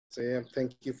So yeah,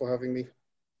 thank you for having me.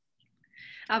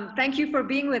 Thank you for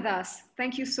being with us.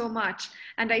 Thank you so much.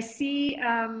 And I see,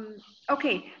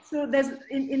 okay, so there's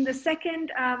in the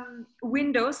second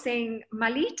window saying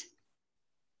Malit.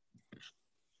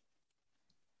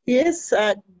 Yes,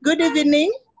 good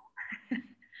evening.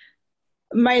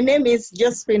 My name is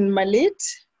Josephine Malit.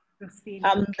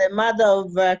 I'm the mother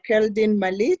of Keldin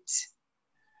Malit,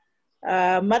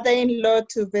 mother-in-law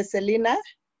to Veselina.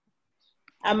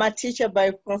 I'm a teacher by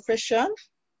profession.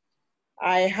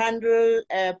 I handle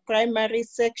a primary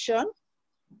section.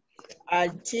 I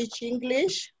teach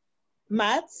English,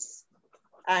 maths,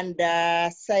 and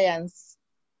science.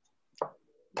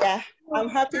 Yeah, I'm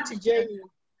happy to join you.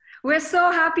 We're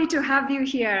so happy to have you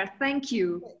here. Thank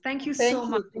you. Thank you so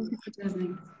much. Thank you for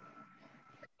joining.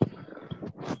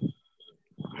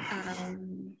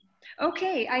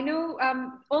 Okay, I know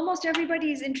almost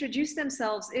everybody's introduced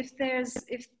themselves. If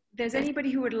there's anybody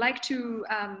who would like to,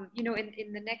 you know,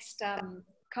 in the next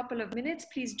couple of minutes,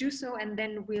 please do so, and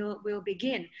then we'll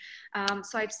begin.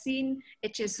 So I've seen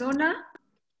Echezona,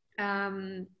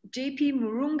 JP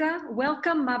Murunga,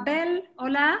 welcome. Mabel,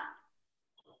 hola.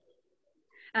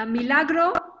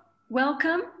 Milagro,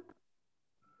 welcome.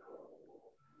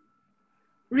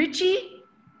 Richie.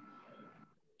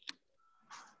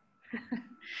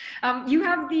 You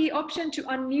have the option to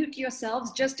unmute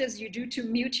yourselves, just as you do to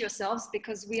mute yourselves,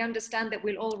 because we understand that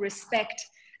we'll all respect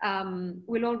the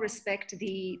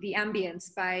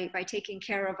ambience by taking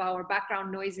care of our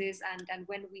background noises and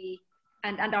when we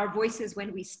and our voices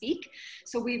when we speak.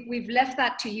 So we've left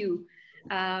that to you.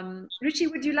 Richie,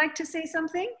 would you like to say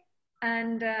something?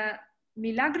 And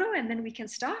Milagro, and then we can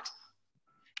start.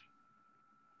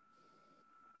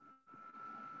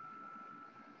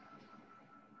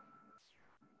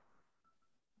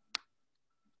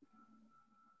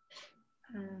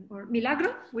 Or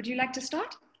Milagro, would you like to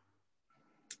start?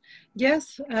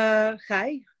 Yes,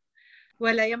 hi.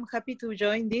 Well, I am happy to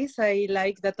join this. I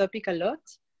like the topic a lot.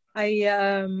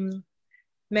 I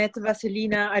met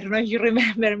Veselina, I don't know if you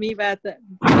remember me, but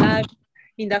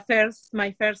in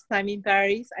my first time in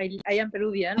Paris. I am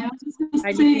Peruvian.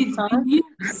 I live in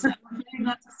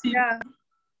yeah.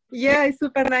 Yeah, it's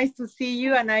super nice to see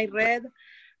you, and I read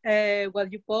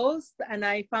what you post, and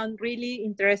I found really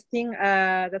interesting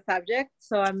the subject,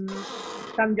 so I'm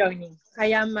joining. I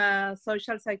am a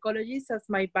social psychologist as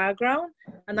my background,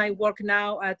 and I work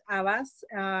now at Abbas,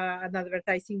 an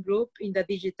advertising group in the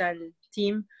digital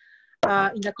team,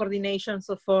 in the coordinations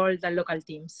of all the local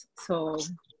teams. So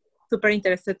super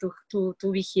interested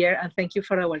to be here, and thank you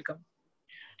for the welcome.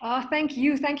 Oh, thank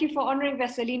you. Thank you for honoring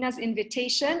Veselina's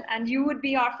invitation, and you would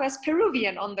be our first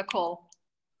Peruvian on the call.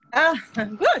 Ah,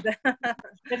 good.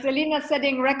 Veselina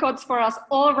setting records for us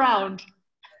all round.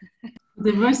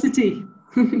 Diversity.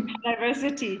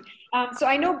 Diversity. So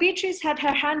I know Beatrice had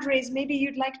her hand raised. Maybe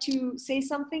you'd like to say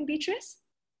something, Beatrice?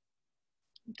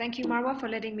 Thank you, Marwa, for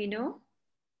letting me know.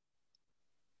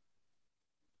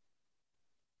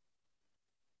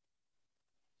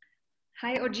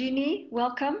 Hi, Ojini,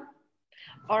 welcome.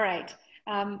 All right.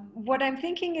 What I'm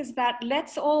thinking is that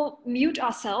let's all mute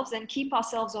ourselves and keep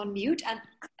ourselves on mute. And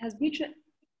has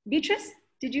Beatrice,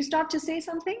 did you start to say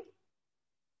something?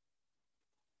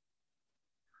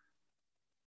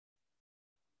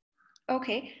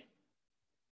 Okay.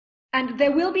 And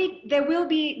there will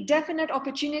be definite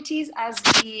opportunities as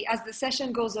the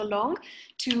session goes along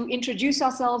to introduce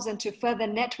ourselves and to further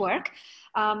network.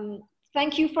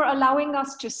 Thank you for allowing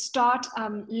us to start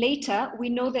later. We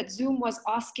know that Zoom was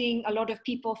asking a lot of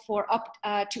people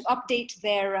to update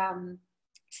their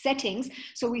settings,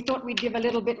 so we thought we'd give a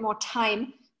little bit more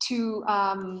time to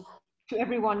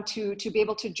everyone to be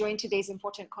able to join today's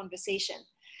important conversation.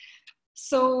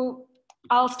 So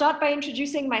I'll start by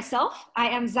introducing myself. I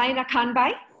am Zaina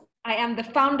Kanbai. I am the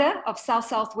founder of South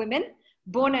South Women,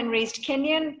 born and raised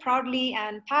Kenyan, proudly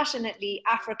and passionately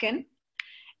African.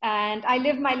 And I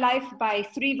live my life by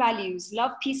 3 values: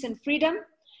 love, peace, and freedom.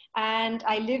 And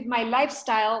I live my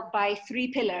lifestyle by 3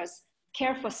 pillars: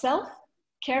 care for self,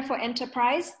 care for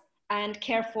enterprise, and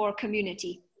care for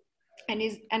community. And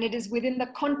it is within the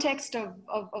context of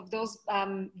those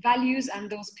values and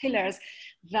those pillars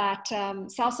that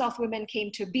South South Women came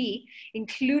to be,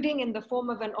 including in the form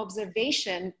of an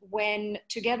observation when,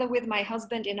 together with my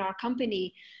husband in our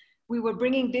company, we were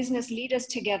bringing business leaders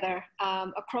together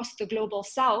across the global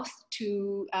South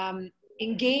to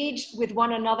engage with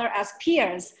one another as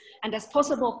peers and as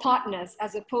possible partners,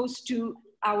 as opposed to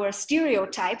our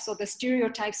stereotypes or the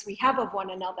stereotypes we have of one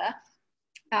another.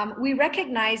 We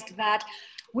recognized that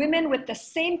women with the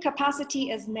same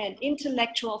capacity as men,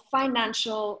 intellectual,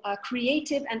 financial,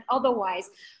 creative, and otherwise,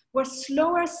 we're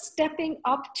slower stepping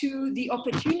up to the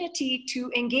opportunity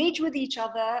to engage with each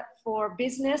other for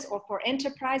business or for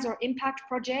enterprise or impact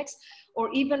projects,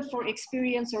 or even for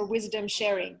experience or wisdom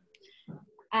sharing.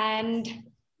 And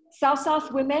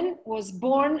South Women was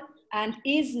born and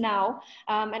is now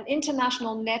an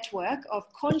international network of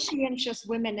conscientious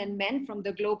women and men from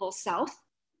the global South,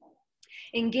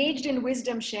 engaged in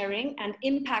wisdom sharing and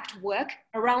impact work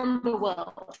around the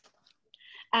world.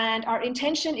 And our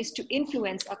intention is to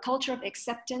influence a culture of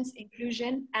acceptance,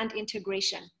 inclusion, and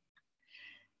integration.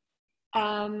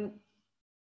 What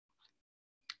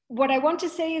I want to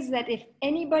say is that if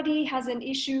anybody has an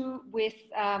issue with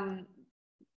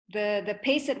the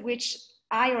pace at which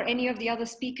I or any of the other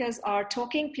speakers are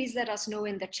talking, please let us know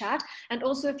in the chat. And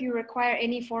also if you require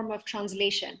any form of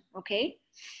translation, okay?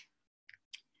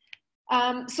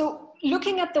 So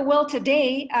looking at the world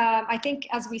today, I think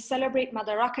as we celebrate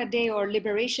Madaraka Day or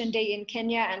Liberation Day in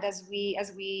Kenya, and as we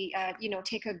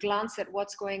take a glance at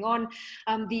what's going on,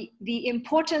 the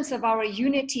importance of our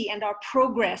unity and our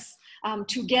progress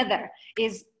together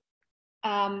is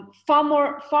far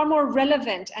more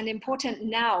relevant and important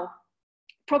now,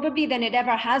 probably than it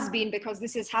ever has been, because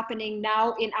this is happening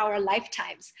now in our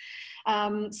lifetimes.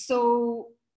 So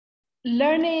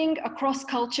learning across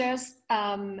cultures,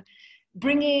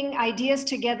 bringing ideas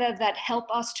together that help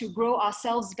us to grow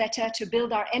ourselves better, to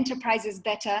build our enterprises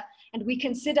better. And we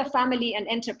consider family an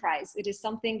enterprise. It is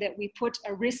something that we put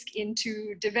a risk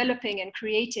into developing and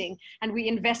creating, and we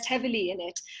invest heavily in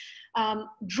it.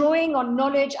 Drawing on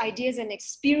knowledge, ideas, and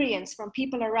experience from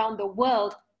people around the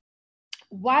world,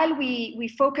 while we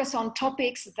focus on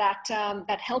topics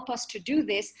that help us to do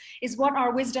this, is what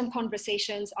our wisdom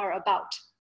conversations are about.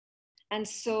 And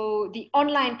so the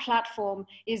online platform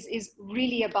is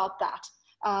really about that.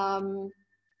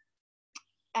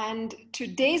 And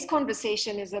today's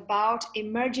conversation is about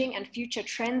emerging and future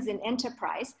trends in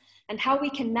enterprise and how we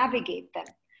can navigate them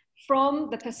from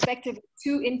the perspective of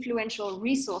two influential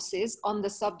resources on the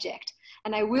subject.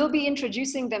 And I will be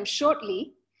introducing them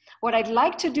shortly. What I'd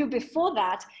like to do before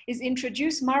that is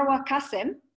introduce Marwa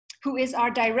Kasem, who is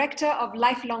our Director of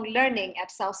Lifelong Learning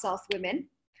at South Women.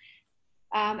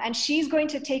 And she's going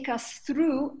to take us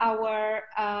through our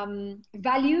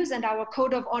values and our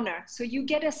code of honor. So you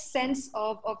get a sense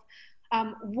of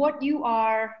what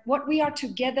we are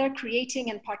together creating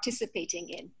and participating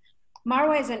in.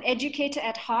 Marwa is an educator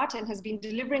at heart and has been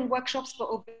delivering workshops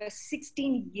for over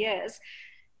 16 years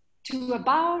to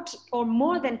about or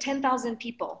more than 10,000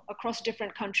 people across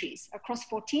different countries, across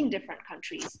 14 different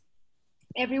countries.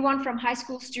 Everyone from high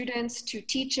school students to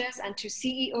teachers and to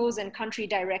CEOs and country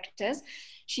directors.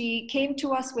 She came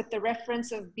to us with the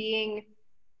reference of being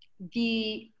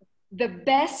the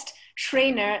best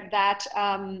trainer that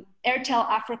Airtel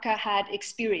Africa had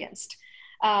experienced.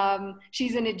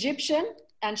 She's an Egyptian,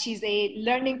 and she's a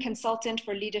learning consultant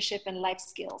for leadership and life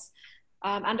skills,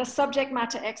 and a subject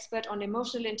matter expert on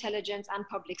emotional intelligence and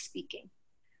public speaking.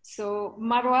 So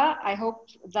Marwa, I hope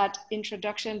that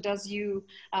introduction does you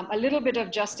a little bit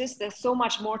of justice. There's so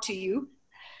much more to you.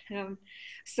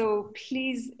 So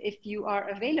please, if you are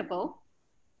available,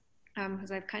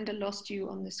 because I've kind of lost you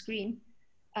on the screen,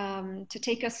 to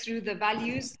take us through the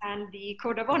values and the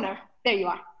code of honor. There you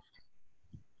are.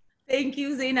 Thank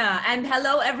you, Zaina. And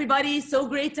hello, everybody. So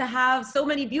great to have so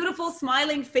many beautiful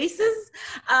smiling faces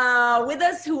with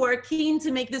us who are keen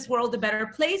to make this world a better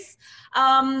place.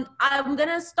 I'm going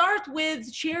to start with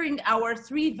sharing our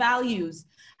 3 values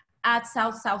at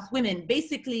South Women.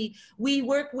 Basically, we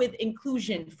work with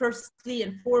inclusion, firstly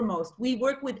and foremost. We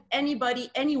work with anybody,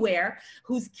 anywhere,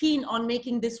 who's keen on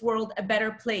making this world a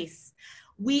better place.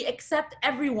 We accept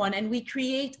everyone and we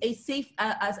create a safe,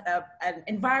 an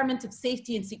environment of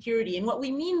safety and security. And what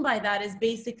we mean by that is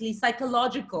basically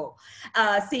psychological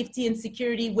safety and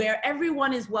security, where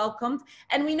everyone is welcomed.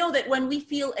 And we know that when we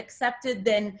feel accepted,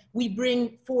 then we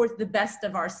bring forth the best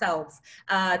of ourselves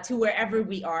to wherever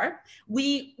we are.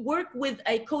 We work with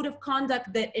a code of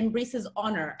conduct that embraces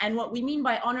honor. And what we mean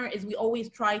by honor is we always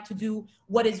try to do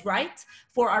what is right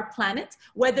for our planet,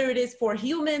 whether it is for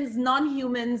humans,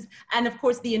 non-humans, and of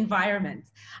course the environment.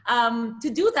 To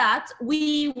do that,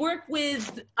 we work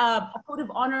with a code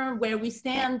of honor where we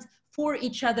stand for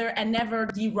each other and never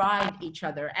deride each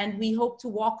other. And we hope to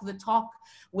walk the talk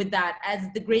with that. As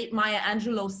the great Maya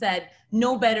Angelou said,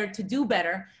 know better to do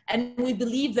better. And we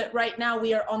believe that right now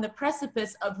we are on the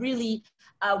precipice of really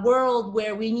a world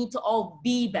where we need to all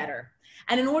be better.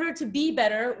 And in order to be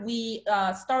better, we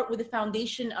start with a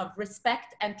foundation of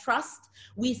respect and trust.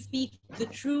 We speak the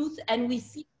truth and we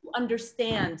seek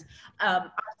understand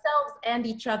ourselves and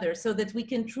each other so that we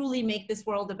can truly make this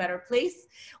world a better place.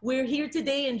 We're here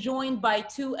today and joined by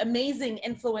two amazing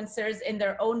influencers in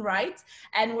their own right,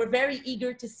 and we're very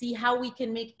eager to see how we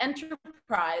can make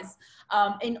enterprise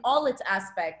in all its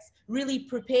aspects really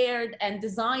prepared and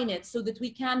design it so that we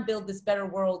can build this better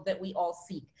world that we all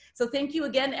seek. So thank you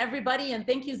again, everybody, and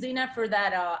thank you, Zina, for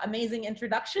that amazing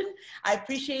introduction. I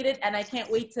appreciate it, and I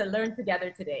can't wait to learn together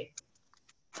today.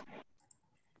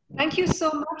 Thank you so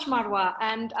much, Marwa.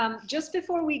 And just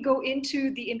before we go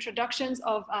into the introductions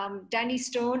of Danny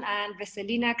Stone and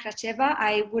Veselina Kracheva,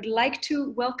 I would like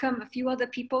to welcome a few other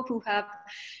people who have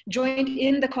joined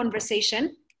in the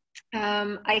conversation.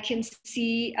 I can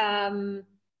see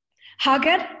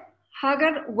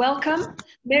Hagar, welcome.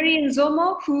 Mary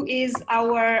Nzomo, who is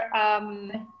our,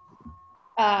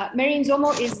 Mary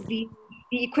Nzomo is the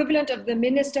equivalent of the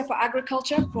Minister for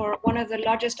Agriculture for one of the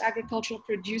largest agricultural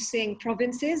producing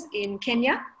provinces in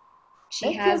Kenya.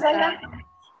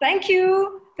 Thank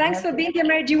you. Thanks for being here,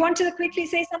 Mary. Do you want to quickly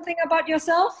say something about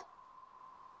yourself?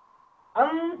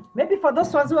 Maybe for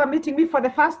those ones who are meeting me for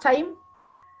the first time,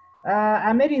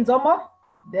 I'm Mary Nzomo,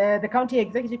 the County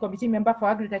Executive Committee member for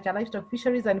Agriculture, Livestock,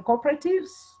 Fisheries and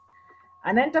Cooperatives,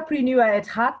 an entrepreneur at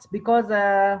heart because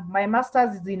my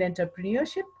master's is in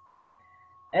entrepreneurship.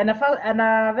 And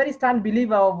a very firm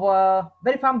believer of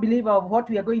what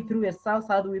we are going through as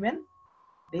South women.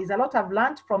 There is a lot I've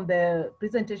learned from the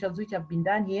presentations which have been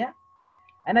done here.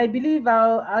 And I believe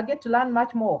I'll get to learn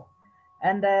much more.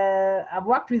 And I've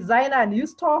worked with Zina and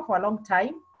Yusto for a long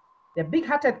time. They're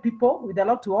big-hearted people with a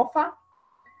lot to offer.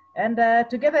 And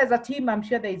together as a team, I'm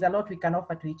sure there is a lot we can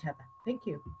offer to each other. Thank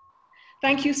you.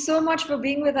 Thank you so much for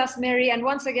being with us, Mary, and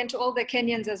once again to all the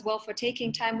Kenyans as well for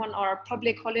taking time on our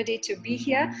public holiday to be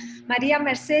here. Maria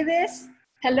Mercedes,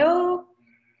 hello.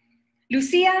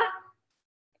 Lucia,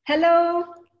 hello.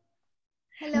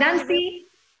 Hello. Nancy,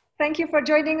 thank you for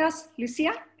joining us.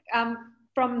 Lucia,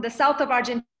 from the south of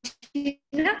Argentina,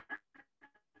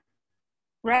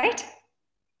 right?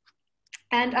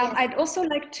 And Yes. I'd also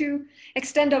like to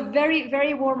extend a very,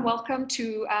 very warm welcome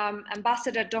to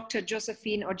Ambassador Dr.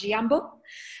 Josephine Ojiambo.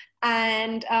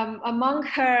 And among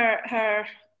her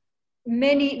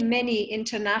many, many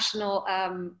international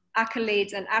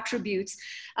accolades and attributes,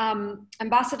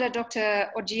 Ambassador Dr.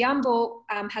 Ojiambo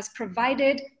has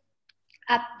provided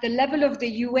at the level of the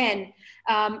UN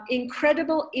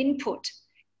incredible input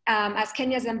as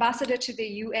Kenya's ambassador to the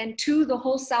UN to the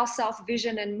whole South-South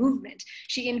vision and movement.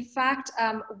 She, in fact,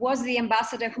 was the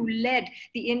ambassador who led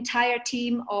the entire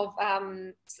team of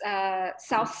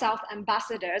South-South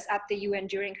ambassadors at the UN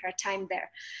during her time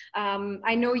there.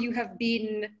 I know you have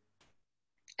been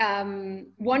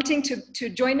wanting to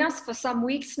join us for some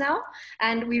weeks now,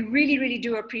 and we really, really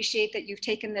do appreciate that you've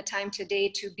taken the time today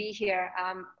to be here.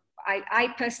 I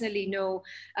personally know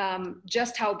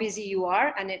just how busy you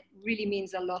are, and it really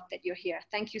means a lot that you're here.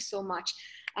 Thank you so much.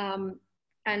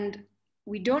 And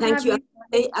we don't have you.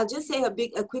 I'll just say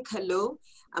a quick hello.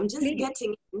 I'm just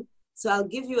getting in, so I'll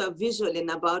give you a visual in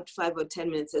about 5 or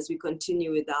 10 minutes as we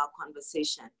continue with our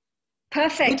conversation.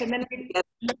 Perfect, and then we'd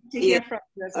love to hear from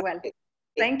you as well.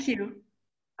 Thank you.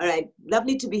 All right,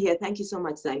 lovely to be here. Thank you so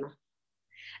much, Zina.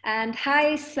 And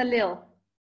hi, Salil.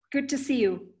 Good to see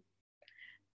you.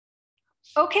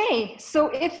 Okay, so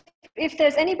if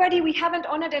there's anybody we haven't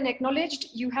honored and acknowledged,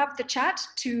 you have the chat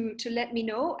to let me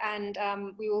know, and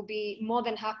we will be more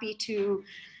than happy to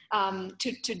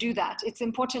do that. It's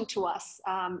important to us,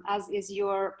 as is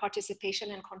your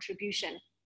participation and contribution.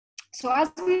 So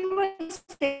as we were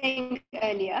saying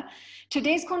earlier,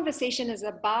 today's conversation is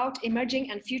about emerging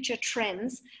and future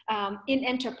trends in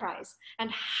enterprise,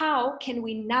 and how can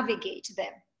we navigate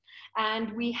them.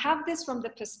 And we have this from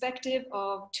the perspective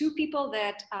of two people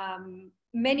that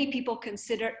many people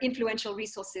consider influential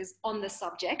resources on the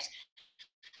subject.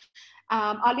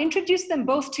 I'll introduce them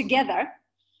both together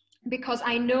because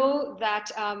I know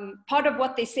that part of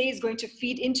what they say is going to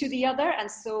feed into the other,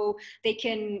 and so they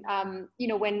can, you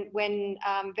know, when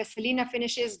Veselina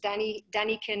finishes, Danny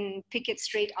can pick it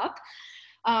straight up.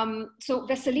 So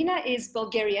Veselina is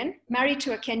Bulgarian, married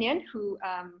to a Kenyan who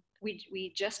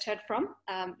we just heard from,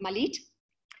 Malit.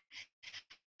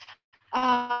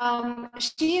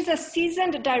 She is a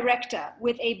seasoned director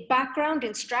with a background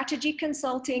in strategy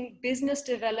consulting, business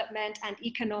development, and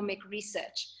economic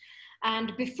research.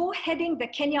 And before heading the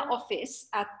Kenya office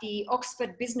at the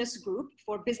Oxford Business Group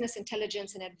for Business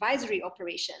Intelligence and Advisory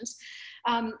Operations,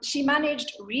 she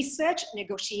managed research,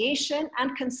 negotiation,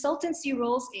 and consultancy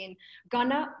roles in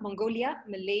Ghana, Mongolia,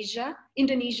 Malaysia,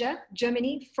 Indonesia,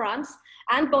 Germany, France,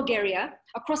 and Bulgaria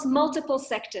across multiple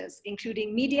sectors,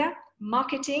 including media,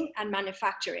 marketing, and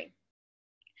manufacturing.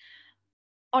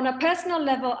 On a personal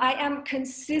level, I am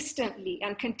consistently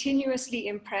and continuously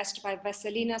impressed by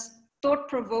Veselina's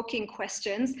thought-provoking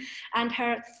questions and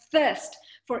her thirst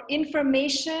for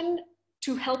information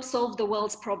to help solve the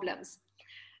world's problems.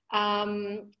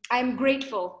 I'm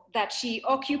grateful that she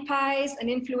occupies an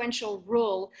influential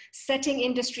role setting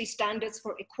industry standards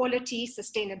for equality,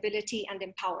 sustainability, and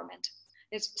empowerment.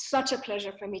 It's such a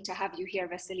pleasure for me to have you here,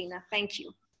 Veselina. Thank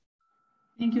you.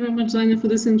 Thank you very much, Zaina, for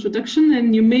this introduction.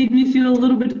 And you made me feel a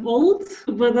little bit old,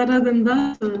 but other than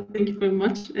that, thank you very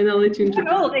much. And I'll let you introduce.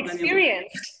 Not old,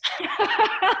 experienced.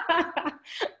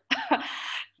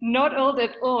 Not old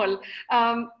at all.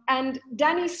 And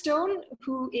Danny Stone,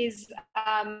 who is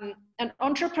an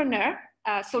entrepreneur,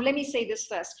 so let me say this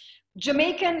first,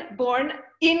 Jamaican born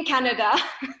in Canada,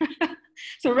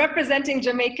 so representing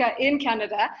Jamaica in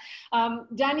Canada.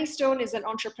 Danny Stone is an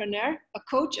entrepreneur, a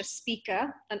coach, a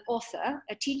speaker, an author,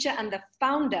 a teacher, and the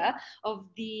founder of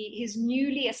his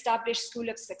newly established School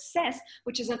of Success,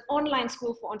 which is an online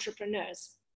school for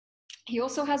entrepreneurs. He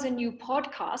also has a new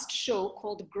podcast show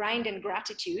called Grind and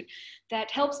Gratitude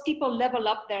that helps people level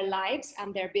up their lives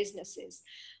and their businesses.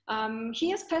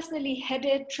 He has personally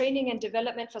headed training and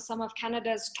development for some of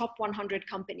Canada's top 100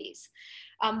 companies.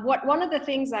 One of the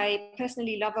things I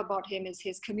personally love about him is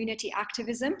his community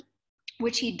activism,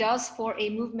 which he does for a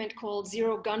movement called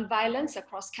Zero Gun Violence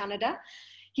across Canada.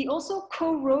 He also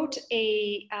co-wrote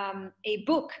a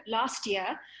book last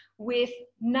year with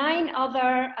 9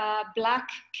 other Black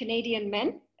Canadian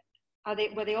men.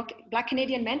 Were they all Black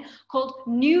Canadian men? Called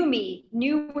New Me,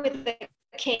 New with a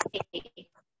K.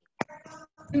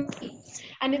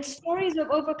 And it's stories of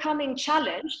overcoming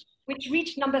challenge, which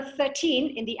reached number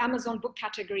 13 in the Amazon book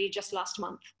category just last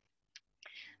month.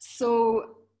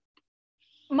 So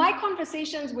my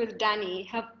conversations with Danny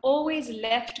have always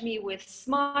left me with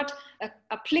smart,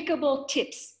 applicable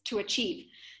tips to achieve.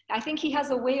 I think he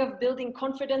has a way of building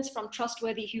confidence from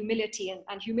trustworthy humility,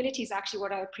 and humility is actually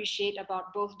what I appreciate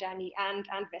about both Danny and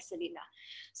Veselina.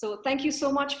 So thank you so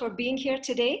much for being here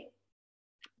today.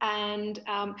 And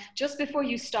just before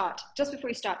you start,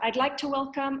 I'd like to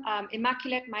welcome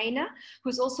Immaculate Maina,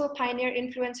 who's also a pioneer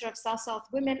influencer of South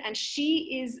Women, and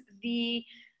she is the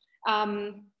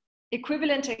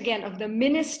equivalent again of the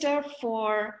Minister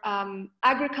for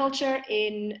Agriculture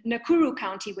in Nakuru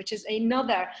County, which is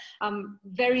another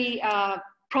very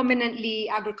prominently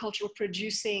agricultural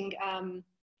producing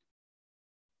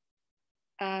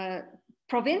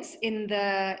province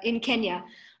in Kenya.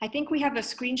 I think we have a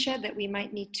screen share that we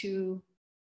might need to.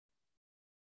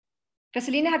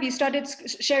 Veselina, have you started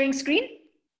sharing screen?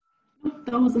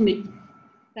 That wasn't me.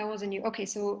 That wasn't you. Okay,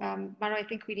 so Mara, I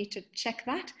think we need to check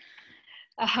that.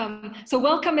 So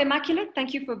welcome, Immaculate.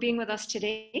 Thank you for being with us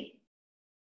today.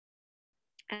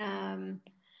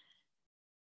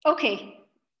 Okay,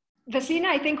 Veselina,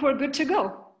 I think we're good to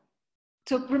go.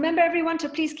 So remember everyone to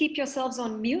please keep yourselves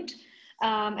on mute,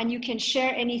 and you can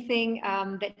share anything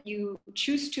that you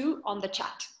choose to on the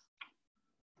chat.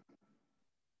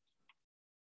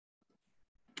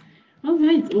 All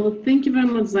right, well, thank you very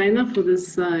much, Zaina, for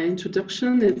this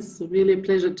introduction. It's really a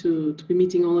pleasure to be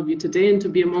meeting all of you today and to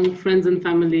be among friends and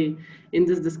family in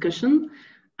this discussion.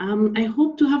 I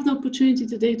hope to have the opportunity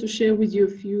today to share with you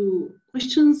a few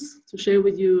questions, to share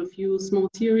with you a few small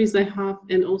theories I have,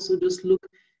 and also just look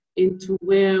into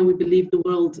where we believe the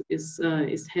world is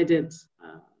headed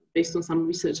based on some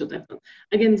research that I've done.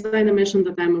 Again, Zaina mentioned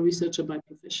that I'm a researcher by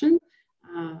profession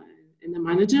and a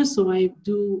manager, so I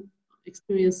do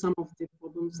experience some of the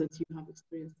problems that you have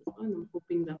experienced as well, and I'm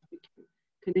hoping that we can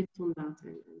connect on that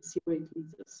and see where it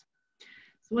leads us.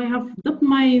 So I have dubbed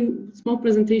my small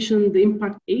presentation The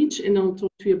Impact Age, and I'll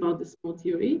talk to you about this small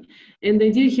theory. And the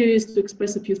idea here is to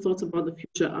express a few thoughts about the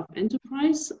future of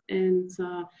enterprise. And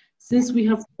since we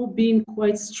have all been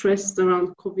quite stressed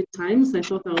around COVID times, I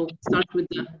thought I'll start with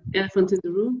the elephant in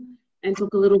the room and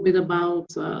talk a little bit about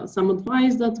some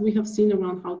advice that we have seen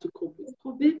around how to cope with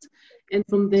COVID. And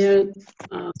from there,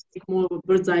 take more of a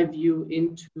bird's eye view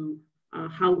into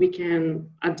how we can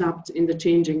adapt in the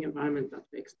changing environment that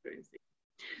we're experiencing.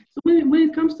 So when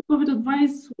it comes to COVID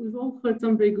advice, we've all heard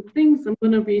some very good things. I'm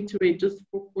going to reiterate just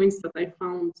 4 points that I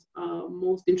found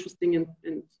most interesting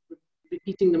and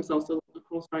repeating themselves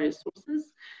across various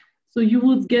sources. So you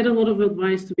would get a lot of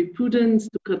advice to be prudent,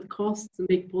 to cut costs, and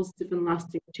make positive and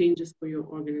lasting changes for your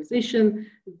organization.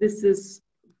 This is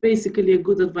basically a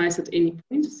good advice at any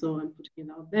point, so I'm putting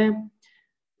it out there.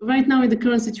 Right now, in the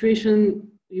current situation,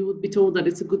 you would be told that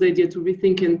it's a good idea to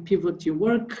rethink and pivot your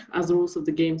work, as the rules of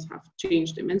the games have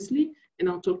changed immensely. And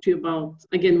I'll talk to you about,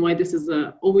 again, why this is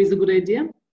always a good idea.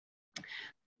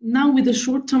 Now, with the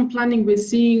short-term planning we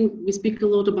speak a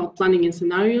lot about planning in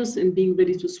scenarios and being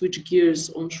ready to switch gears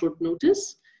on short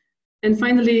notice. And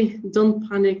finally, don't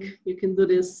panic, you can do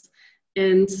this.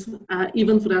 And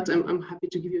even for that, I'm happy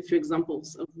to give you a few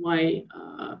examples of why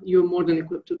you're more than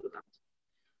equipped to do that.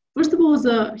 First of all, as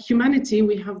a humanity,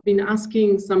 we have been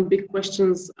asking some big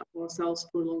questions of ourselves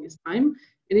for the longest time.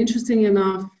 And interestingly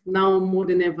enough, now more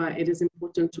than ever, it is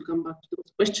important to come back to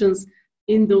those questions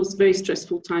in those very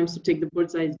stressful times, to take the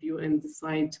bird's eye view and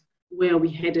decide where we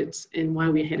headed and why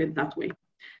we headed that way.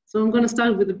 So I'm going to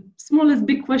start with the smallest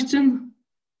big question.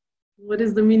 What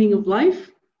is the meaning of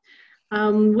life?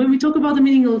 When we talk about the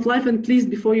meaning of life, and please,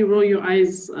 before you roll your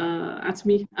eyes at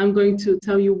me, I'm going to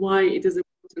tell you why it is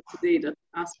important today that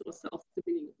we ask ourselves the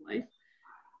meaning of life.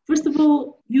 First of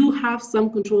all, you have some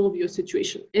control of your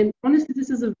situation. And honestly, this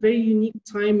is a very unique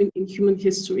time in human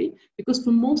history, because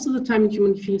for most of the time in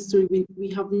human history, we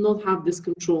have not had this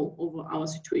control over our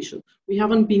situation. We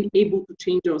haven't been able to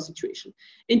change our situation.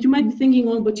 And you might be thinking,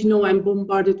 oh, but you know, I'm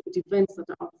bombarded with events that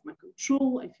are out of my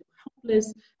control. I feel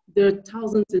helpless. There are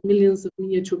thousands and millions of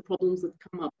miniature problems that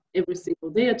come up every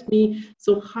single day at me.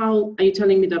 So how are you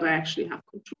telling me that I actually have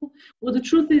control? Well, the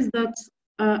truth is that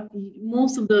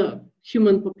most of the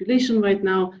human population right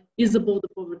now is above the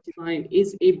poverty line,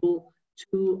 is able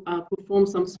to perform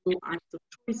some small acts of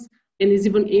choice, and is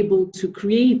even able to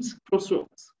create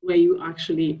crossroads where you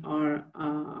actually are,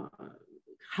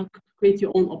 create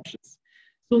your own options.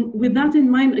 So with that in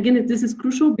mind, again, this is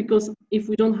crucial, because if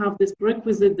we don't have this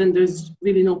prerequisite, then there's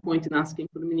really no point in asking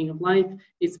for the meaning of life.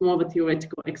 It's more of a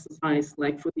theoretical exercise,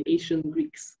 like for the ancient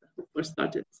Greeks who first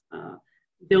started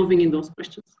delving in those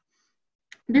questions.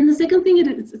 Then the second thing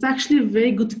is, it's actually a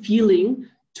very good feeling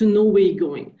to know where you're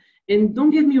going. And don't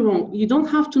get me wrong, you don't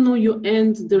have to know your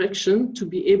end direction to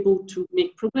be able to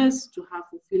make progress, to have a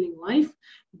fulfilling life.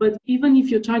 But even if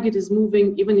your target is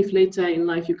moving, even if later in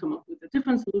life you come up with a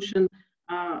different solution,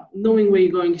 knowing where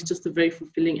you're going is just a very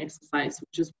fulfilling exercise,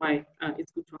 which is why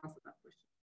it's good to answer that question.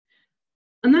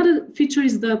 Another feature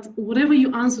is that whatever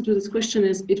you answer to this question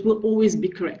is, it will always be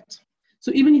correct.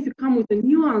 So even if you come with a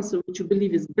new answer, which you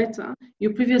believe is better,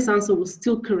 your previous answer was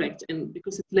still correct, and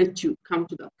because it let you come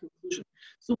to that conclusion.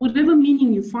 So whatever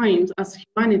meaning you find as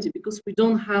humanity, because we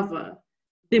don't have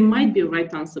there might be a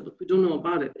right answer, but we don't know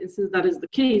about it. And since that is the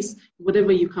case,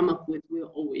 whatever you come up with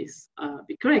will always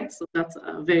be correct. So that's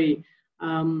a very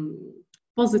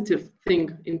positive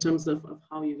thing in terms of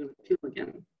how you're going to feel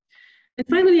again. And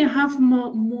finally, I have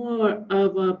more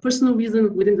of a personal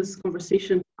reason within this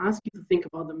conversation to ask you to think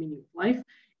about the meaning of life,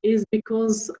 is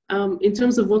because in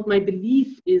terms of what my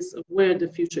belief is of where the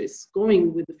future is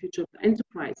going with the future of the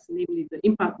enterprise, namely the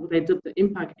impact, what I did, the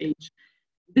impact age,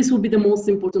 this will be the most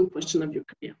important question of your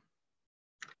career.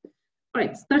 All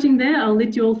right, starting there, I'll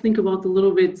let you all think about a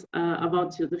little bit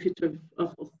about the future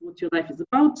of what your life is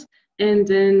about. And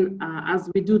then as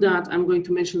we do that, I'm going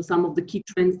to mention some of the key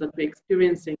trends that we're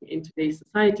experiencing in today's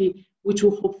society, which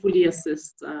will hopefully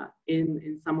assist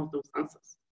in some of those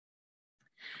answers.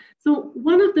 So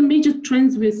one of the major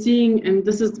trends we're seeing, and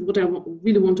this is what I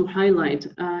really want to highlight,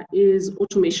 is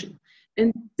automation.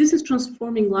 And this is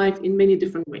transforming life in many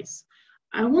different ways.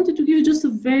 I wanted to give you just a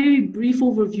very brief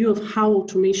overview of how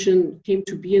automation came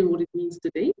to be and what it means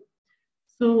today.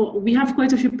 So we have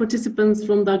quite a few participants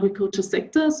from the agriculture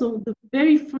sector. So the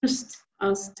very first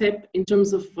step in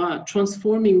terms of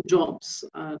transforming jobs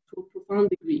to a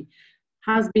profound degree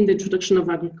has been the introduction of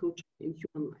agriculture in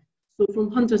human life. So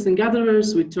from hunters and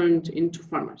gatherers, we turned into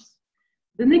farmers.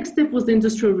 The next step was the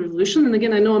Industrial Revolution. And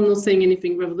again, I know I'm not saying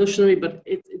anything revolutionary, but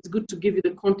it's good to give you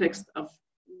the context of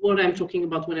what I'm talking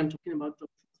about when I'm talking about job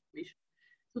transformation.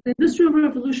 So the Industrial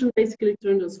Revolution basically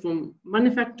turned us from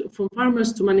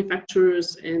farmers to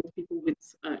manufacturers and people with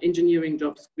engineering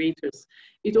jobs, creators.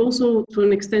 It also, to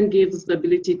an extent, gave us the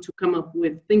ability to come up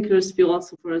with thinkers,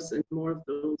 philosophers, and more of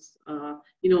those,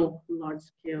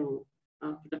 large-scale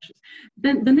productions.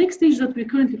 Then the next stage that we're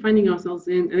currently finding ourselves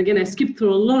in, and again, I skipped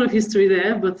through a lot of history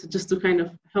there, but just to kind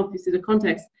of help you see the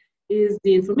context, is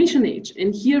the information age.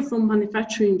 And here from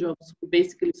manufacturing jobs, we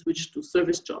basically switched to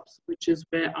service jobs, which is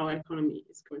where our economy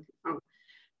is currently found.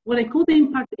 What I call the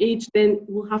impact age, then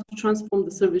we'll have to transform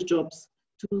the service jobs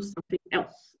to something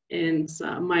else. And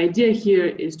my idea here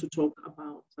is to talk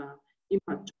about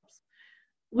impact jobs.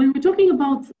 when we're talking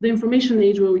about the information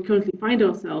age where we currently find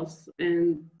ourselves,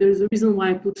 and there's a reason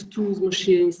why I put tools,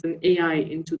 machines, and AI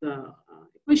into the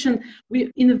equation,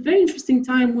 we're in a very interesting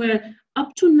time where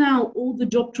up to now, all the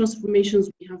job transformations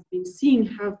we have been seeing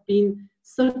have been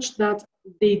such that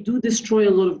they do destroy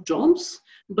a lot of jobs,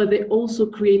 but they also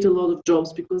create a lot of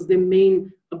jobs because the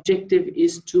main objective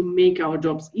is to make our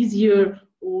jobs easier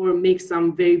or make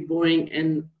some very boring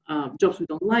and jobs we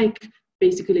don't like,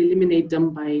 basically eliminate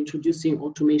them by introducing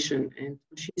automation and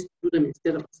machines to do them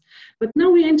instead of us. But now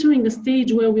we're entering a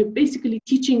stage where we're basically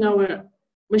teaching our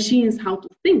machines how to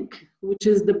think, which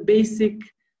is the basic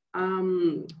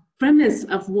premise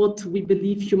of what we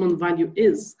believe human value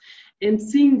is. And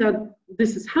seeing that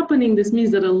this is happening, this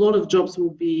means that a lot of jobs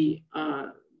will be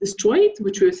destroyed,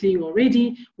 which we're seeing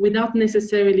already, without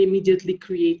necessarily immediately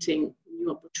creating new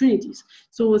opportunities.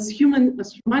 So as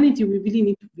humanity, we really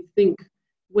need to rethink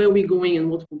where we're going and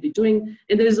what we'll be doing.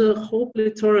 And there's a whole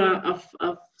plethora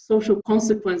of social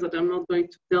consequences that I'm not going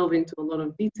to delve into a lot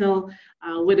of detail,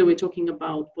 whether we're talking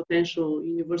about potential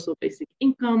universal basic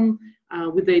income,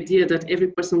 with the idea that every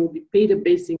person will be paid a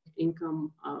basic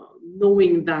income,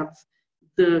 knowing that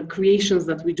the creations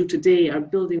that we do today are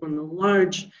building on a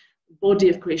large body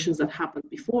of creations that happened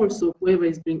before. So whoever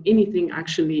is doing anything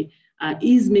actually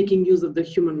is making use of the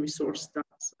human resource that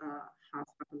has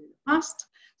happened in the past.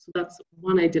 So that's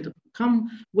one idea that will come.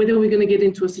 Whether we're going to get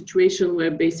into a situation where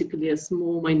basically a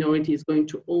small minority is going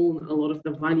to own a lot of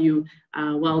the value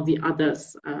while the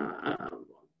others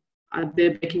are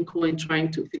there begging call and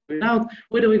trying to figure it out.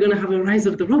 Whether we're going to have a rise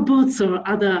of the robots or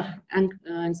other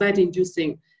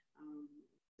anxiety-inducing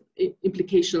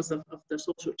implications of the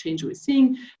social change we're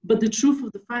seeing. But the truth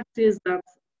of the fact is that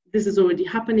this is already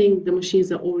happening. The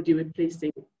machines are already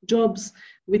replacing jobs.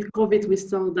 With COVID, we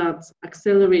saw that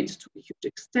accelerate to a huge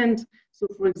extent. So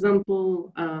for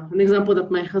example, an example that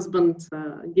my husband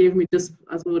gave me just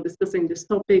as we were discussing this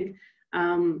topic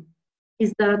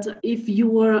is that if you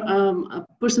were a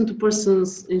person-to-person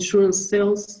insurance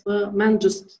salesman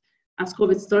just as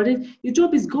COVID started, your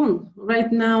job is gone.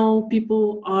 Right now,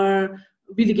 people are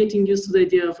really getting used to the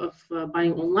idea of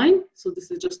buying online. So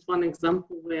this is just one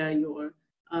example where your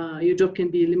job can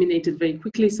be eliminated very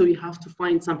quickly, so you have to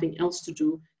find something else to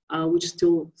do, which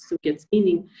still gets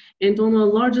meaning. And on a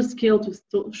larger scale,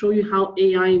 to show you how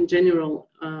AI in general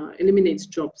eliminates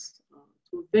jobs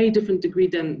to a very different degree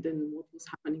than what was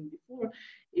happening before,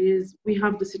 is we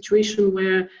have the situation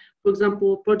where, for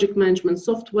example, project management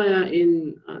software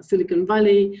in Silicon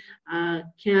Valley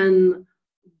can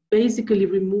basically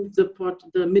remove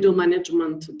the middle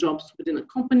management jobs within a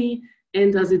company.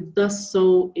 And as it does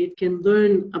so, it can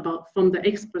learn from the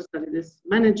experts that it is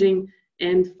managing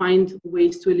and find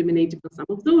ways to eliminate even some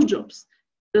of those jobs,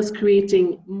 thus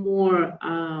creating more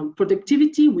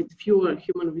productivity with fewer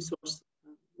human resources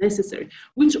necessary,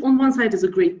 which on one side is a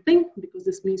great thing because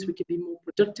this means we can be more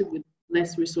productive with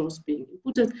less resource being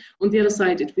inputted. On the other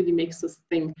side, it really makes us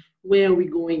think, where are we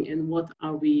going and what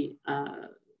are we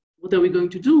going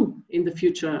to do in the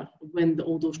future when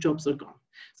all those jobs are gone?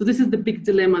 So this is the big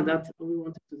dilemma that we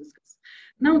wanted to discuss.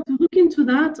 Now, to look into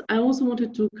that, I also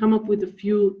wanted to come up with a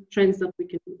few trends that we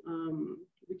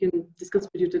can discuss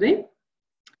with you today.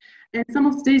 And some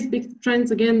of today's big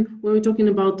trends, again, when we're talking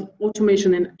about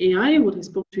automation and AI, what I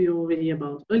spoke to you already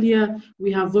about earlier,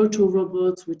 we have virtual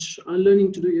robots which are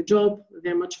learning to do your job.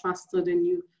 They're much faster than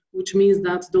you, which means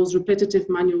that those repetitive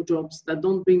manual jobs that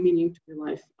don't bring meaning to your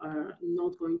life are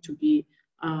not going to be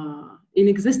in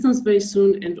existence very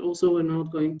soon, and also are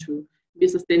not going to be a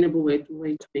sustainable way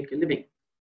to make a living.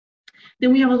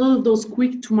 Then we have a lot of those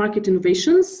quick-to-market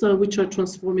innovations, which are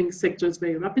transforming sectors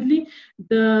very rapidly.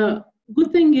 The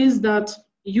good thing is that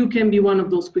you can be one of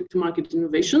those quick-to-market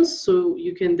innovations, so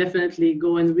you can definitely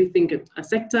go and rethink a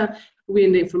sector. We're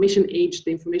in the information age,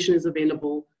 the information is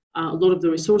available. A lot of the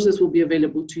resources will be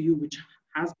available to you, which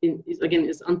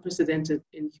is unprecedented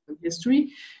in human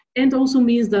history, and also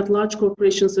means that large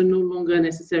corporations are no longer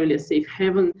necessarily a safe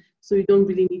haven. So you don't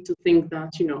really need to think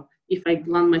that, if I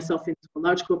land myself into a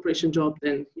large corporation job,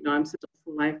 then, I'm set up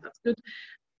for life, that's good.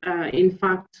 In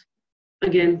fact,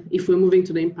 again, if we're moving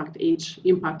to the impact age,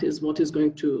 impact is what is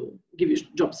going to give you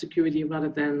job security rather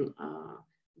than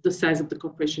the size of the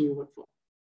corporation you work for.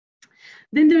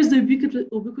 Then there's the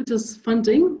ubiquitous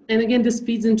funding. And again, this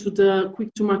feeds into the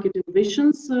quick-to-market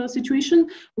innovations situation.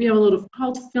 We have a lot of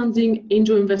crowdfunding,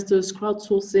 angel investors,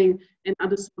 crowdsourcing, and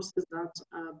other sources that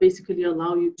basically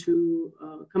allow you to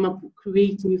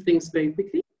create new things very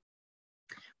quickly.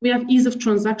 We have ease of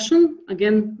transaction.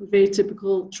 Again, very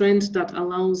typical trend that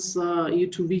allows you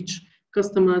to reach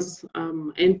customers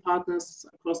and partners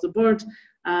across the board.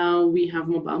 We have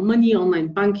mobile money, online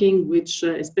banking, which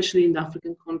especially in the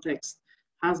African context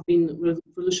has been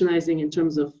revolutionizing in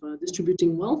terms of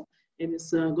distributing wealth, and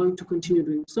is going to continue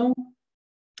doing so.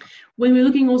 When we're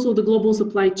looking also at the global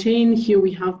supply chain, here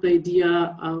we have the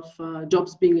idea of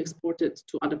jobs being exported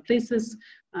to other places,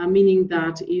 meaning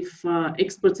that if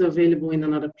experts are available in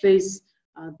another place,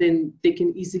 then they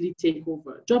can easily take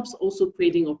over jobs, also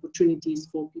creating opportunities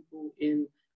for people in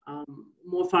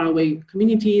more faraway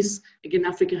communities. Again,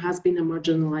 Africa has been a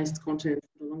marginalized continent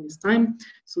for the longest time,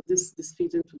 so this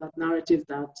feeds into that narrative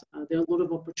that there are a lot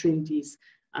of opportunities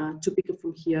to pick up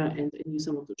from here and use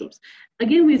some of the jobs.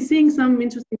 Again, we're seeing some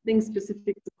interesting things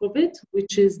specific to COVID,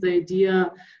 which is the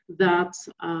idea that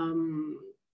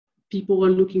people are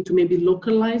looking to maybe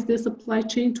localize their supply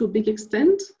chain to a big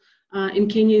extent. And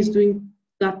Kenya is doing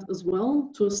that as well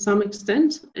to some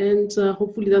extent, and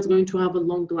hopefully that's going to have a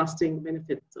long-lasting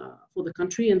benefit for the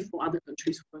country and for other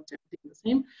countries who are attempting the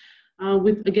same.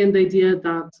 With, again, the idea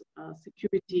that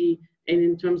security, and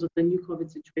in terms of the new COVID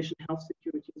situation, health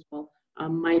security as well,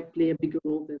 might play a bigger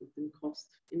role than cost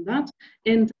in that.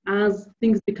 And as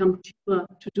things become cheaper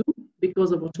to do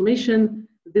because of automation,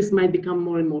 this might become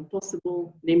more and more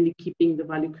possible, namely keeping the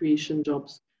value creation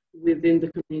jobs within the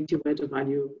community where the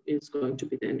value is going to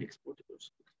be then exported.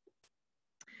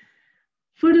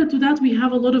 Further to that, we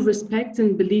have a lot of respect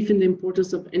and belief in the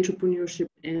importance of entrepreneurship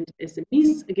and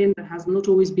SMEs. Again, that has not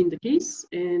always been the case.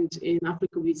 And in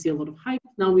Africa, we see a lot of hype.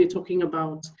 Now we're talking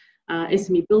about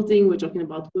SME building, we're talking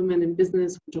about women in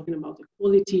business, we're talking about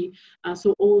equality.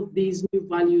 So all of these new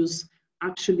values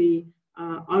actually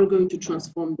are going to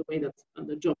transform the way that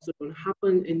the jobs are going to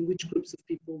happen and which groups of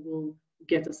people will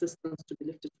get assistance to be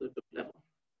lifted to the job level.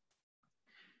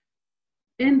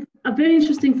 And a very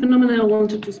interesting phenomenon I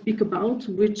wanted to speak about,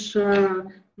 which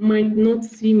might not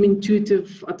seem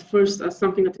intuitive at first as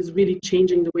something that is really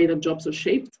changing the way that jobs are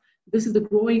shaped. This is the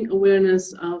growing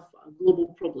awareness of global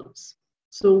problems.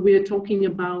 So we're talking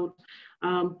about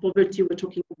poverty, we're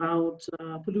talking about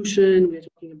pollution, we're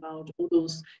talking about all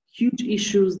those huge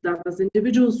issues that as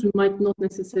individuals we might not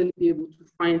necessarily be able to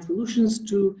find solutions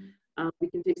to. We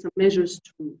can take some measures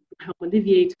to help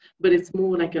alleviate, but it's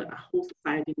more like a whole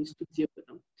society needs to deal with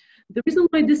them. The reason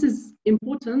why this is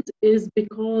important is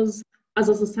because as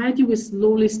a society, we're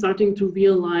slowly starting to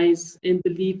realize and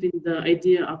believe in the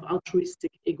idea of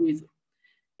altruistic egoism.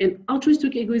 And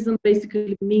altruistic egoism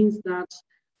basically means that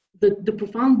the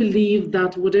profound belief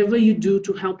that whatever you do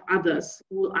to help others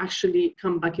will actually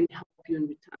come back and help you in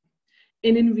return.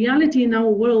 And in reality, in our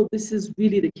world, this is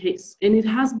really the case. And it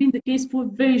has been the case for a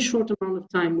very short amount of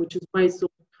time, which is why it's so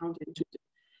counterintuitive.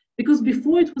 Because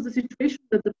before it was a situation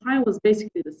that the pie was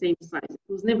basically the same size. It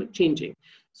was never changing.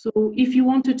 So if you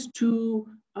wanted to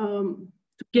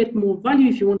get more value,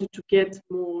 if you wanted to get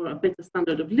a better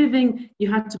standard of living, you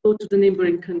had to go to the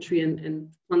neighboring country and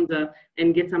plunder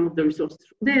and get some of the resources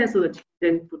from there so that you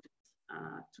then put it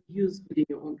to use within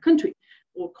your own country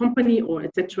or company or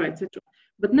et cetera, et cetera.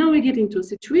 But now we're getting to a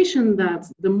situation that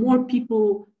the more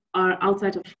people are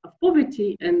outside of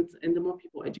poverty and the more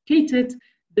people are educated,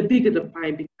 the bigger the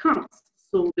pie becomes.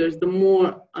 So there's the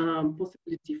more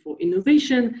possibility for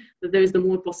innovation, that there is the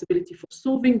more possibility for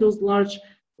solving those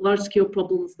large-scale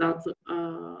problems that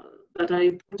are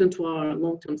important to our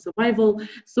long-term survival.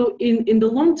 So in the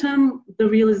long term, the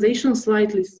realization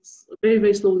very,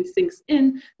 very slowly sinks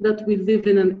in that we live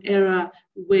in an era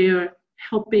where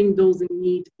helping those in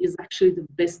need is actually the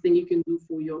best thing you can do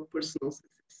for your personal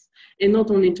success. And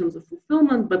not only in terms of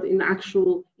fulfillment, but in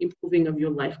actual improving of your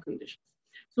life conditions.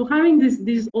 So having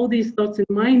all these thoughts in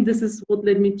mind, this is what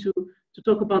led me to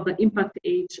talk about the impact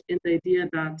age and the idea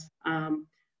that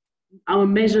our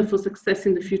measure for success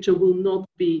in the future will not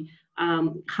be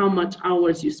how much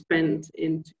hours you spend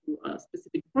into a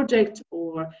specific project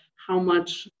or how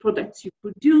much products you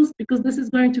produce, because this is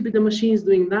going to be the machines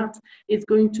doing that. It's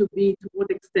going to be to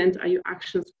what extent are your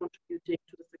actions contributing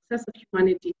to the success of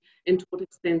humanity, and to what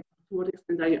extent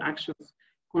are your actions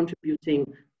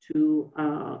contributing to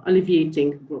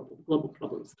alleviating global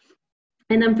problems.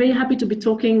 And I'm very happy to be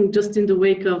talking just in the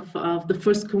wake of the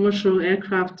first commercial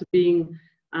aircraft being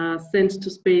sent to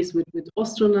space with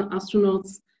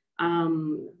astronauts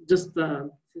just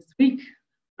this week,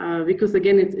 because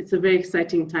again, it's a very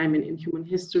exciting time in human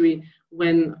history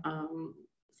when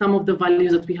some of the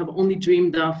values that we have only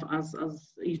dreamed of as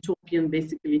utopian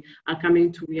basically are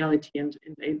coming to reality and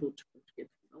able to get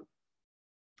fulfilled.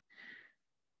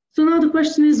 So now the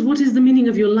question is, what is the meaning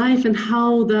of your life and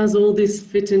how does all this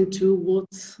fit into what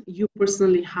you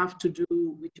personally have to do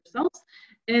with yourselves?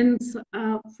 And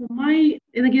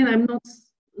and again, I'm not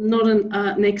not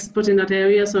an expert in that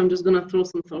area, so I'm just going to throw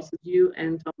some thoughts at you,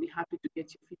 and I'll be happy to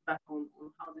get your feedback on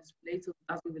how this relates or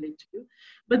doesn't relate to you.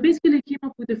 But basically, I came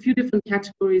up with a few different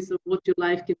categories of what your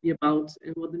life can be about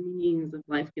and what the meanings of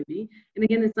life can be. And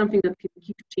again, it's something that can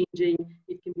keep changing.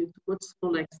 It can be to much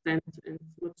smaller extent and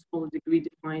much smaller degree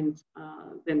defined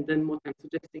than what I'm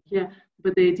suggesting here.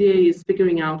 But the idea is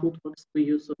figuring out what works for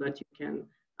you so that you can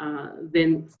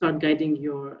then start guiding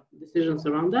your decisions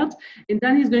around that. And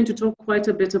Danny is going to talk quite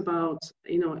a bit about,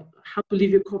 how to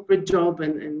leave your corporate job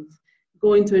and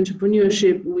go into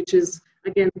entrepreneurship, which is,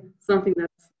 again, something that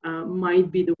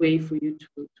might be the way for you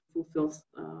to fulfill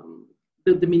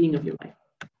the meaning of your life.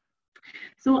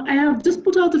 So I have just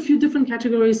put out a few different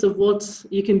categories of what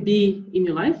you can be in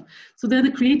your life. So they're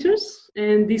the creators,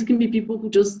 and these can be people who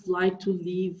just like to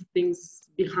leave things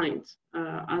behind,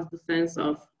 as the sense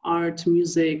of art,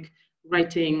 music,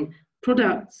 writing,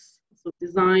 products, so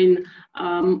design,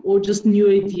 or just new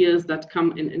ideas that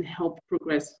come in and help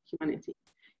progress humanity.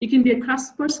 You can be a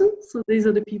craftsperson, so these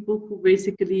are the people who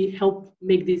basically help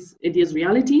make these ideas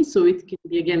reality. So it can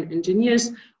be, again,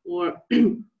 engineers or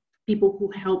people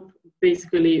who help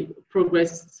basically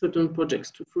progress certain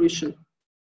projects to fruition.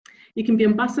 You can be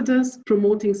ambassadors,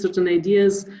 promoting certain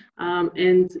ideas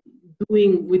and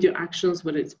doing with your actions,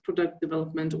 whether it's product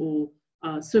development or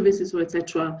services or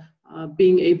etc.,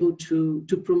 being able to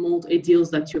promote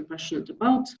ideals that you're passionate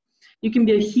about. You can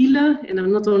be a healer, and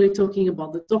I'm not only talking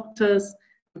about the doctors,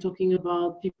 I'm talking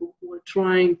about people who are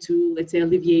trying to, let's say,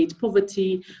 alleviate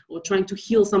poverty or trying to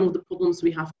heal some of the problems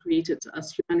we have created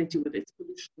as humanity, whether it's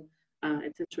pollution,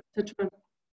 etc., etc.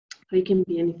 Or it can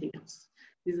be anything else.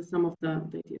 These are some of the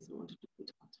ideas I wanted to put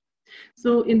out.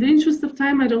 So in the interest of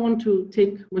time, I don't want to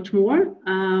take much more,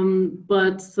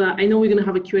 but I know we're going to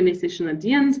have a Q&A session at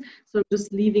the end, so I'm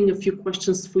just leaving a few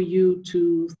questions for you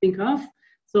to think of.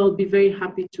 So I'll be very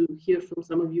happy to hear from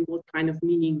some of you what kind of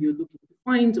meaning you're looking to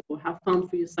find or have found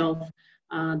for yourself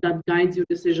that guides your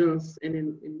decisions, and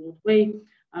in what way.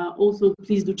 Also,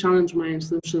 please do challenge my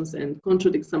assumptions and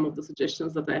contradict some of the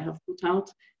suggestions that I have put out,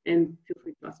 and feel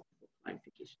free to ask for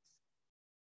clarifications.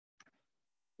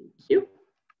 Thank you.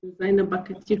 Zaina,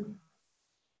 back at you.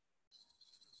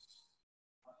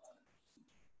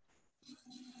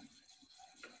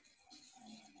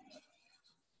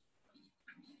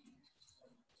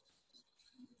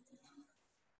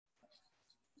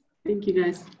 Thank you,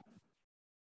 guys.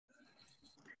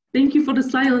 Thank you for the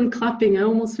silent clapping. I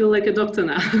almost feel like a doctor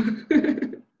now.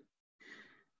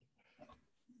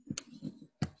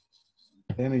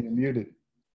 Zaina, you're muted.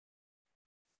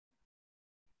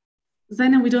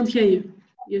 Zaina, we don't hear you.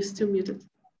 You're still muted.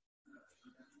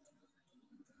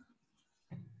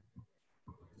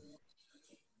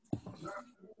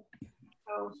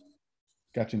 Oh.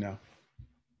 Got you now.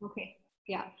 Okay,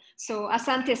 yeah. So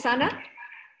asante sana.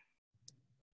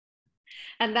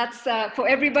 And that's for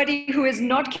everybody who is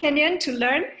not Kenyan to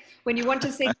learn. When you want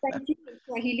to say thank you in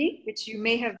Swahili, which you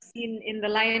may have seen in The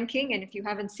Lion King, and if you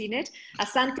haven't seen it,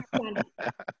 asante sana.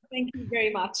 Thank you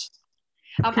very much.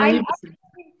 I love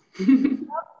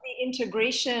the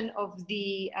integration of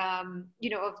the,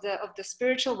 of the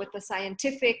spiritual with the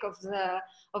scientific, of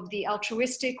the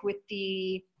altruistic with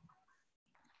the,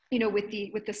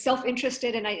 with the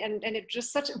self-interested, and it's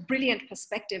just such a brilliant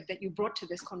perspective that you brought to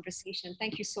this conversation.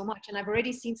 Thank you so much. And I've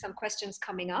already seen some questions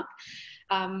coming up,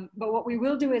 but what we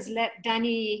will do is let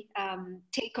Danny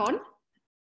take on,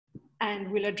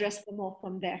 and we'll address them all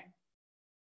from there.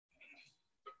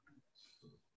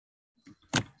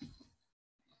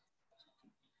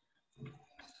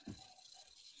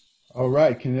 All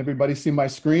right, can everybody see my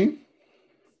screen?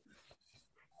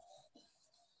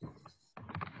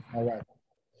 All right.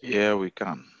 Yeah, we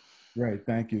can. Great,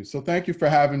 thank you. So thank you for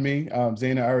having me.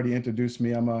 Zaina already introduced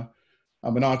me. I'm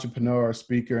an entrepreneur, a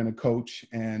speaker, and a coach.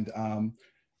 And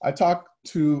I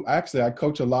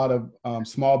coach a lot of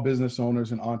small business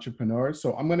owners and entrepreneurs.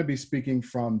 So I'm going to be speaking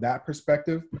from that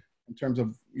perspective in terms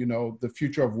of, the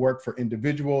future of work for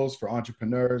individuals, for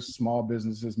entrepreneurs, small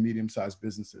businesses, medium-sized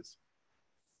businesses.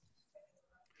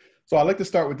 So I like to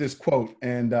start with this quote,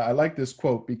 and I like this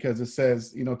quote because it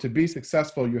says, to be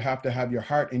successful, you have to have your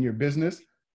heart in your business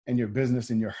and your business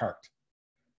in your heart.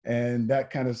 And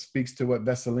that kind of speaks to what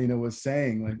Veselina was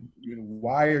saying, like,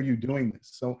 why are you doing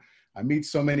this? So I meet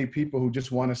so many people who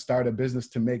just want to start a business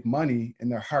to make money and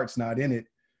their heart's not in it.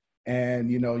 And,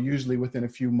 usually within a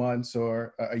few months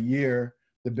or a year,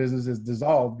 the business is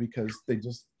dissolved because they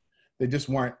just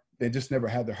never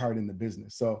had their heart in the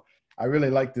business. So I really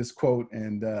like this quote,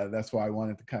 and that's why I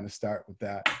wanted to kind of start with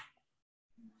that.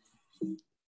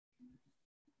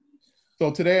 So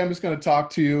today I'm just going to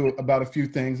talk to you about a few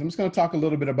things. I'm just going to talk a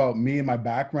little bit about me and my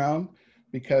background,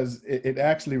 because it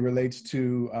actually relates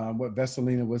to what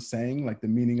Veselina was saying, like the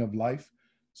meaning of life.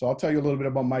 So I'll tell you a little bit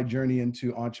about my journey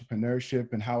into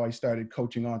entrepreneurship and how I started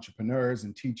coaching entrepreneurs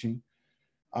and teaching.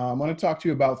 I want to talk to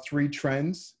you about 3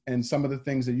 trends and some of the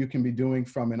things that you can be doing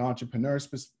from an entrepreneur's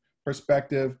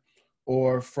perspective,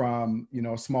 or from, you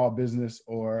know, a small business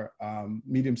or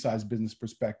medium-sized business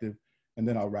perspective, and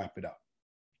then I'll wrap it up.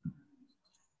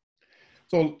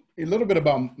 So a little bit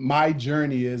about my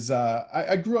journey is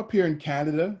I grew up here in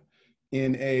Canada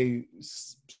in a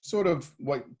sort of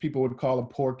what people would call a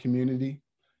poor community.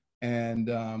 And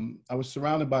I was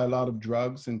surrounded by a lot of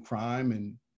drugs and crime,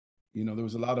 and, you know, there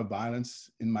was a lot of violence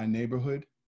in my neighborhood.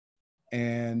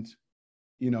 And,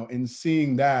 you know, in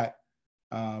seeing that,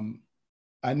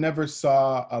 I never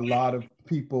saw a lot of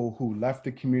people who left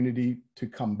the community to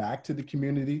come back to the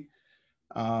community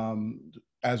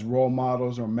as role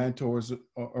models or mentors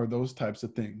or those types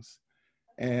of things.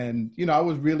 And, you know, I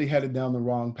was really headed down the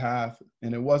wrong path.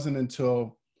 And it wasn't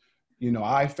until, you know,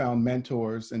 I found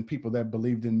mentors and people that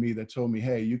believed in me that told me,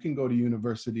 hey, you can go to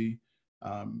university,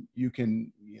 you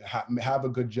can have a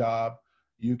good job,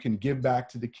 you can give back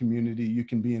to the community, you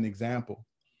can be an example.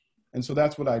 And so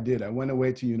that's what I did. I went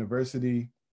away to university.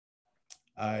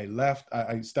 I left,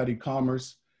 I studied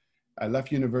commerce. I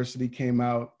left university, came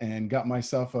out and got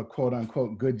myself a quote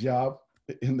unquote good job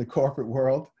in the corporate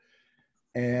world.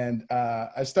 And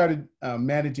I started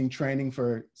managing training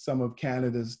for some of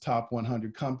Canada's top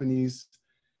 100 companies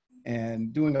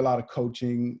and doing a lot of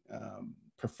coaching,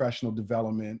 professional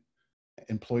development,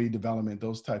 employee development,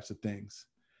 those types of things.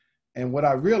 And what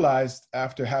I realized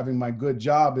after having my good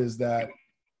job is that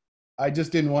I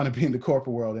just didn't want to be in the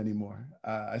corporate world anymore.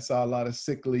 I saw a lot of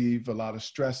sick leave, a lot of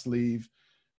stress leave.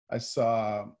 I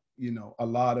saw, you know, a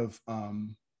lot of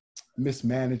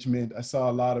mismanagement. I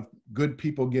saw a lot of good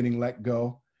people getting let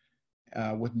go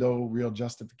with no real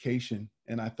justification.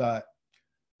 And I thought,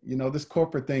 you know, this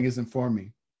corporate thing isn't for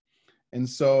me. And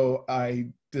so I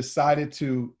decided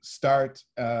to start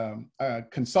a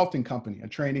consulting company, a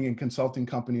training and consulting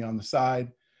company on the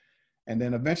side. And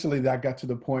then eventually that got to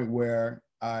the point where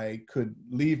I could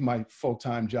leave my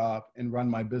full-time job and run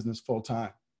my business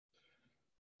full-time.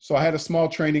 So I had a small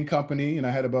training company and I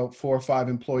had about 4 or 5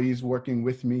 employees working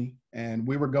with me, and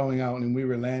we were going out and we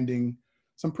were landing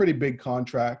some pretty big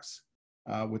contracts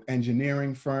with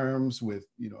engineering firms, with,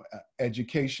 you know,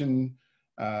 education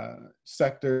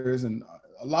sectors, and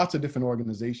lots of different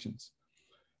organizations.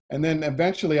 And then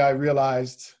eventually I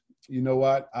realized, you know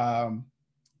what,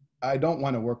 I don't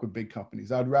want to work with big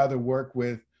companies. I'd rather work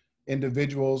with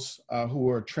individuals who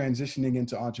are transitioning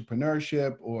into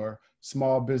entrepreneurship or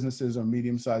small businesses or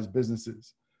medium-sized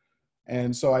businesses.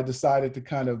 And so I decided to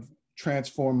kind of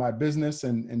transform my business.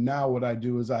 And now what I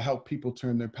do is I help people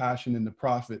turn their passion into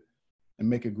profit and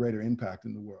make a greater impact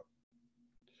in the world.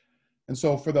 And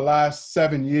so for the last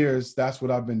 7 years, that's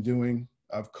what I've been doing.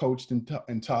 I've coached and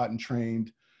taught and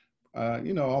trained,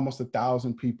 you know, almost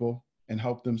 1,000 people and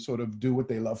helped them sort of do what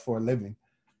they love for a living.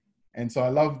 And so I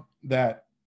love that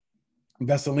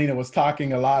Veselina was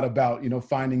talking a lot about, you know,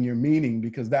 finding your meaning,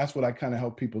 because that's what I kind of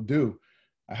help people do.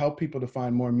 I help people to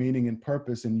find more meaning and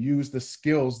purpose and use the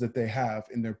skills that they have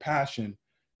in their passion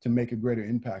to make a greater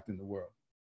impact in the world.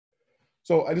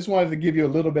 So I just wanted to give you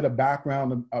a little bit of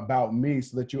background about me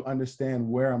so that you understand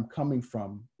where I'm coming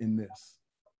from in this.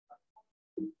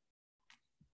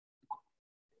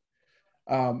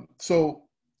 So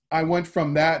I went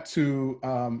from that to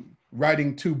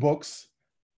writing 2 books.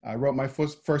 I wrote my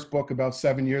first book about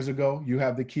 7 years ago, You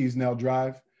Have the Keys, Now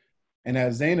Drive. And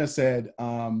as Zaina said,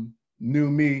 New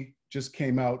Me just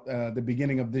came out the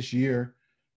beginning of this year.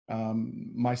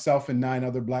 Myself and 9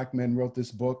 other Black men wrote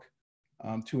this book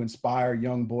to inspire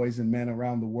young boys and men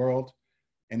around the world.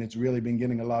 And it's really been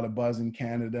getting a lot of buzz in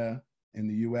Canada, in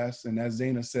the US. And as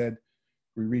Zaina said,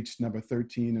 we reached number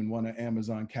 13 in one of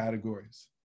Amazon categories.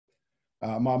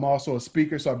 I'm also a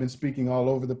speaker, so I've been speaking all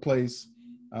over the place,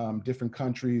 different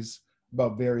countries,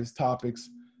 about various topics.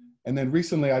 And then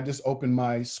recently I just opened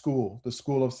my school, the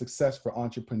School of Success for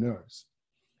Entrepreneurs.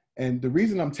 And the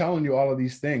reason I'm telling you all of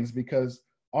these things, because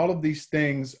all of these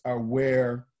things are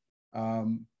where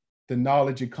the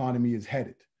knowledge economy is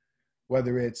headed,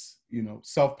 whether it's, you know,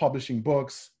 self-publishing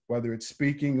books, whether it's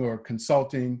speaking or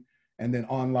consulting, and then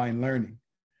online learning.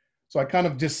 So I kind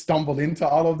of just stumbled into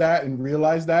all of that and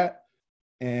realized that.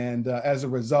 And as a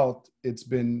result, it's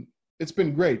been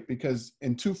great, because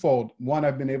in twofold: one,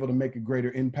 I've been able to make a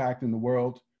greater impact in the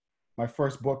world. My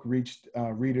first book reached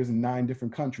readers in 9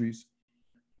 different countries.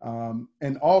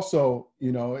 And also,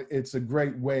 you know, it's a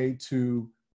great way to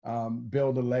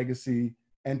build a legacy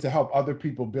and to help other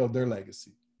people build their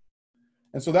legacy.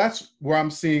 And so that's where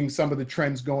I'm seeing some of the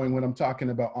trends going when I'm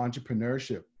talking about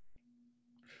entrepreneurship.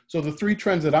 So the three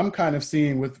trends that I'm kind of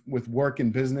seeing with work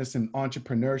and business and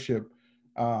entrepreneurship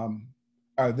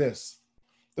are this.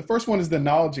 The first one is the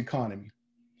knowledge economy.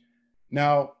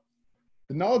 Now,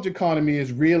 the knowledge economy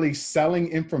is really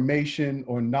selling information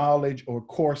or knowledge or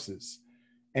courses.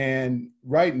 And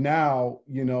right now,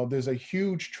 you know, there's a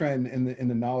huge trend in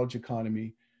the knowledge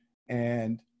economy,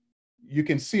 and you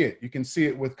can see it. You can see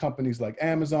it with companies like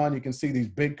Amazon. You can see these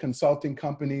big consulting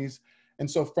companies. And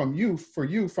so for you,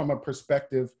 from a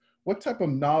perspective, what type of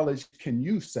knowledge can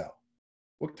you sell?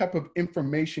 What type of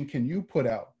information can you put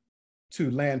out to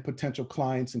land potential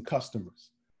clients and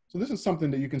customers? So this is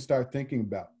something that you can start thinking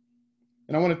about.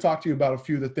 And I want to talk to you about a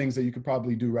few of the things that you could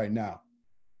probably do right now.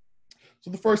 So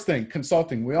the first thing,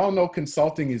 consulting. We all know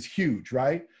consulting is huge,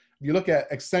 right? If you look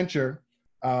at Accenture,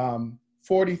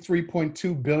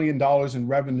 $43.2 billion in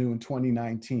revenue in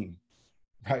 2019,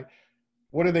 right?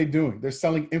 What are they doing? They're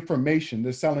selling information.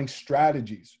 They're selling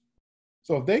strategies.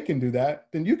 So if they can do that,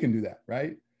 then you can do that,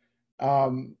 right?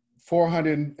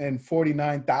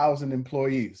 449,000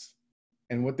 employees.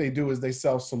 And what they do is they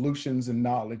sell solutions and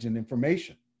knowledge and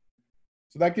information.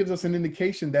 So that gives us an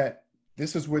indication that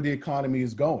this is where the economy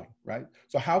is going, right?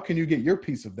 So how can you get your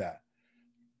piece of that?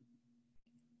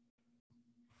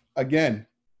 Again,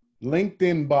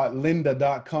 LinkedIn bought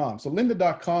lynda.com. So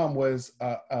lynda.com was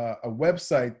a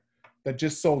website that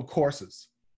just sold courses.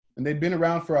 And they'd been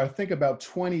around for, I think, about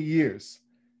 20 years.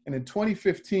 And in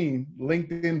 2015,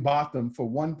 LinkedIn bought them for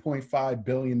 $1.5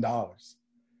 billion.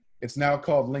 It's now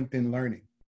called LinkedIn Learning.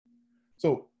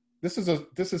 So this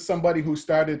is somebody who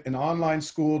started an online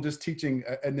school, just teaching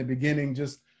in the beginning,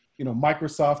 just, you know,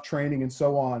 Microsoft training and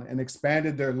so on, and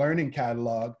expanded their learning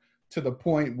catalog to the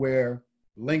point where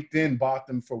LinkedIn bought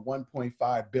them for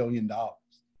 $1.5 billion,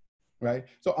 right?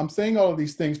 So I'm saying all of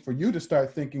these things for you to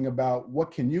start thinking about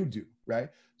what can you do, right?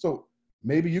 So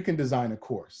maybe you can design a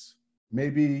course.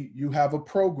 Maybe you have a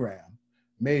program.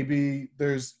 Maybe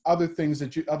there's other things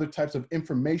that other types of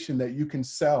information that you can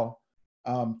sell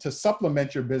to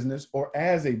supplement your business or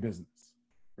as a business,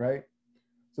 right?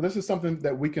 So this is something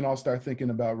that we can all start thinking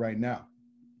about right now.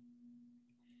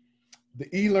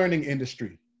 The e-learning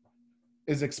industry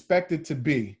is expected to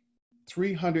be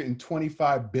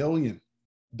 $325 billion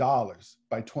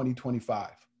by 2025,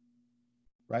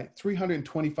 right?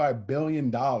 $325 billion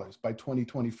by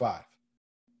 2025.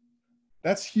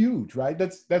 That's huge, right?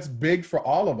 That's big for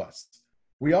all of us.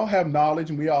 We all have knowledge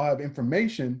and we all have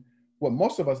information. What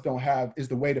most of us don't have is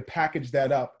the way to package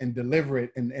that up and deliver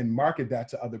it and market that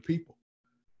to other people,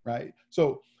 right?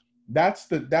 So that's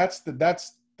the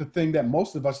thing that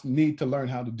most of us need to learn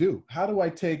how to do. How do I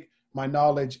take my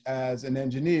knowledge as an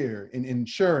engineer in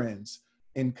insurance,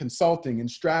 in consulting, in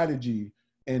strategy,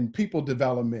 in people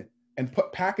development, and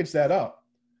package that up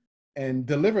and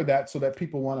deliver that so that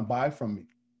people want to buy from me?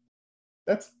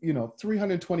 That's, you know,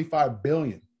 325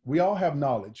 billion. We all have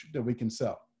knowledge that we can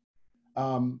sell.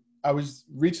 I was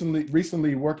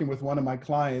recently working with one of my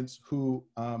clients who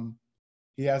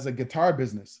he has a guitar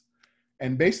business.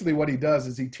 And basically what he does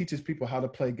is he teaches people how to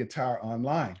play guitar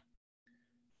online.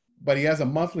 But he has a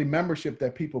monthly membership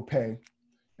that people pay.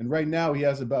 And right now he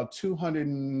has about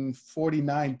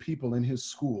 249 people in his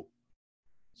school.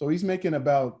 So he's making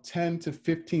about $10,000 to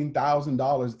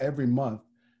 $15,000 every month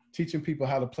teaching people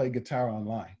how to play guitar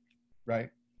online, right?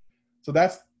 So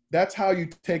that's how you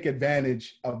take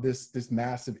advantage of this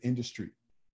massive industry.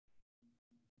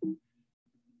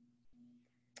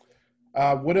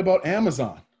 What about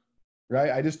Amazon,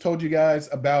 right? I just told you guys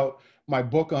about my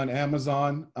book on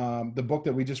Amazon, the book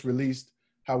that we just released,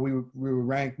 how we were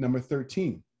ranked number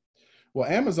 13. Well,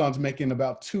 Amazon's making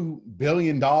about $2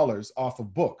 billion off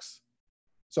of books.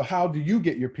 So how do you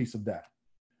get your piece of that?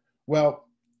 Well,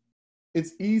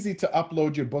 it's easy to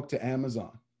upload your book to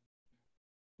Amazon.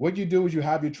 What you do is you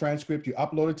have your transcript, you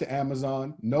upload it to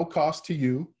Amazon, no cost to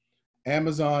you.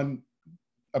 Amazon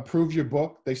approves your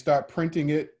book, they start printing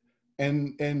it,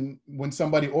 and when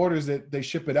somebody orders it, they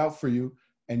ship it out for you,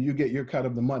 and you get your cut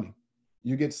of the money.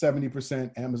 You get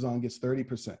 70%, Amazon gets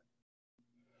 30%.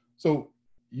 So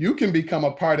you can become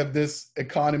a part of this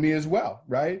economy as well,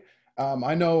 right?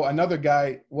 I know another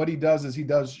guy, what he does is he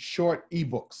does short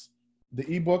ebooks. The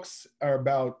ebooks are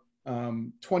about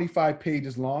 25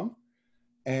 pages long,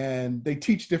 and they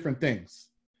teach different things.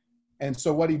 And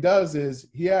so what he does is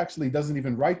he actually doesn't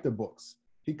even write the books.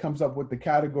 He comes up with the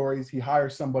categories. He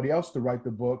hires somebody else to write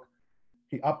the book.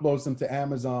 He uploads them to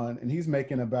Amazon, and he's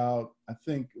making about, I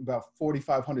think, about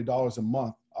 $4,500 a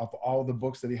month off all the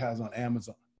books that he has on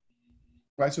Amazon,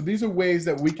 right? So these are ways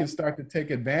that we can start to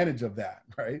take advantage of that,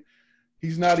 right?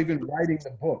 He's not even writing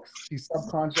the books. He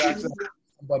subcontracts it to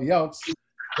somebody else.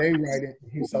 They write it.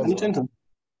 He sells it.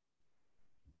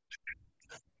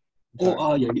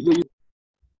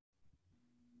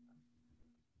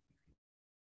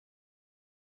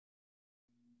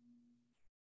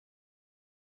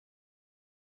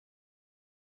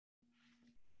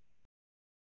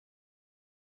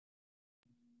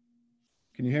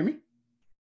 Can you hear me?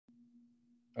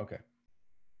 Okay.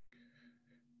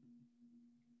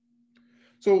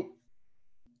 So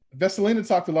Veselina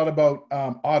talked a lot about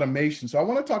automation. So I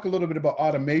want to talk a little bit about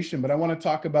automation, but I want to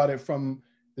talk about it from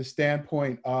the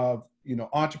standpoint of, you know,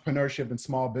 entrepreneurship and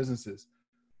small businesses.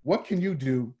 What can you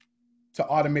do to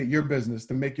automate your business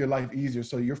to make your life easier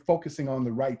so you're focusing on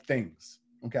the right things?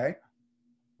 Okay.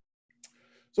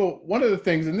 So one of the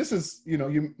things, and this is, you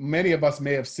know, many of us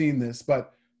may have seen this,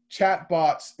 but chat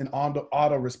bots and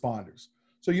autoresponders.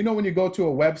 So, you know, when you go to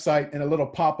a website and a little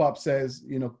pop-up says,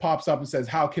 you know, pops up and says,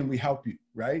 how can we help you,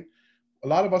 right? A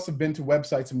lot of us have been to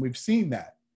websites and we've seen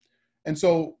that. And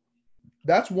so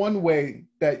that's one way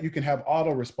that you can have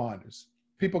autoresponders.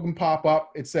 People can pop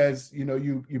up, it says, you know,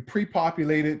 you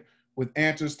pre-populate it with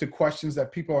answers to questions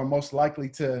that people are most likely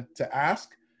to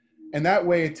ask. And that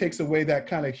way it takes away that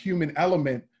kind of human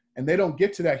element, and they don't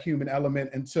get to that human element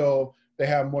until they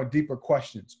have more deeper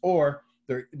questions, or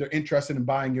they're interested in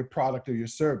buying your product or your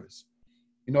service.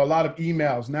 You know, a lot of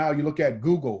emails now, you look at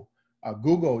Google,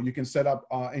 you can set up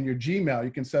in your Gmail,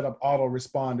 you can set up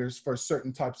autoresponders for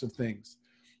certain types of things.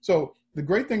 So the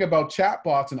great thing about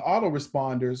chatbots and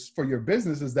autoresponders for your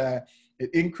business is that it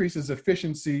increases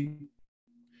efficiency,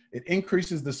 it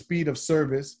increases the speed of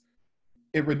service,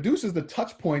 it reduces the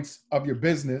touch points of your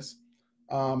business.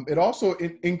 It also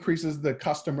increases the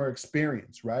customer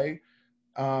experience, right?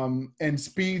 And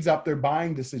speeds up their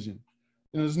buying decision.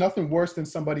 You know, there's nothing worse than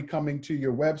somebody coming to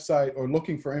your website or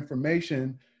looking for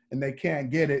information and they can't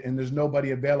get it and there's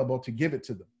nobody available to give it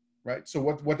to them, right? So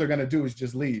what they're gonna do is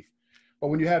just leave. But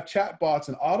when you have chatbots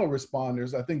and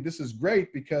autoresponders, I think this is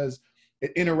great because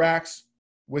it interacts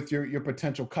with your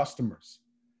potential customers,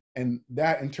 and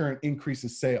that in turn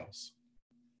increases sales.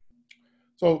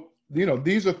 So, you know,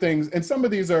 these are things, and some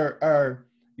of these are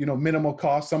you know, minimal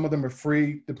cost. Some of them are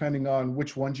free depending on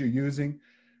which ones you're using,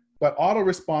 but auto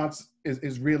response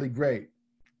is really great.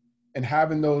 And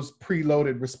having those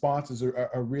preloaded responses are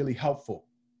really helpful.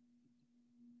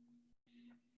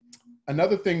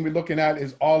 Another thing we're looking at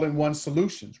is all-in-one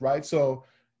solutions, right? So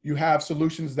you have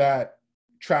solutions that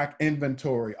track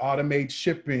inventory, automate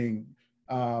shipping,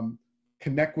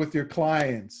 connect with your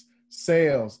clients,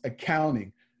 sales,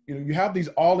 accounting. You know, you have these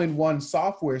all-in-one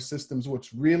software systems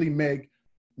which really make,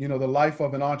 you know, the life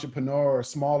of an entrepreneur or a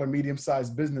small or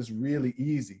medium-sized business really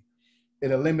easy.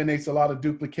 It eliminates a lot of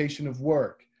duplication of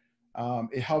work.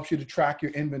 It helps you to track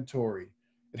your inventory.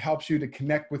 It helps you to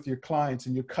connect with your clients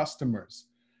and your customers.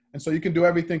 And so you can do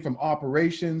everything from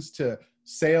operations to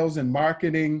sales and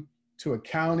marketing to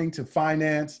accounting to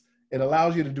finance. It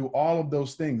allows you to do all of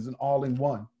those things and all in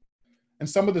one. And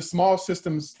some of the small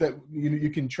systems that you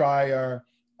can try are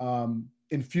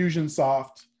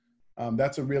Infusionsoft.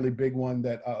 That's a really big one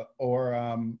that, or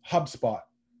HubSpot.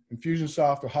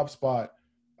 Infusionsoft or HubSpot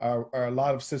are a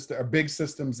lot of big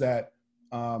systems that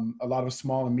a lot of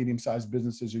small and medium-sized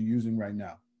businesses are using right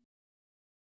now.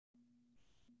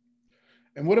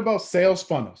 And what about sales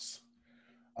funnels?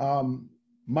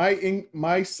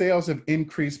 My sales have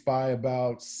increased by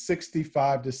about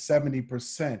 65 to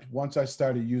 70% once I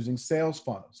started using sales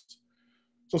funnels.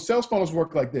 So sales funnels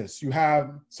work like this. You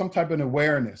have some type of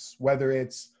awareness, whether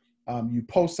it's you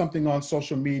post something on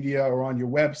social media or on your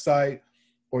website,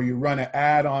 or you run an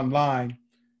ad online,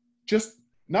 just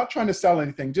not trying to sell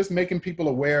anything, just making people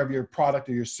aware of your product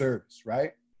or your service,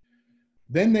 right?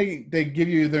 Then they give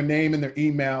you their name and their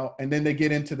email, and then they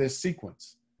get into this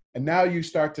sequence. And now you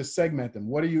start to segment them.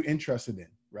 What are you interested in,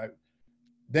 right?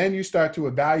 Then you start to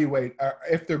evaluate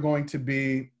if they're going to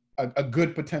be a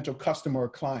good potential customer or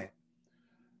client.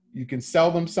 You can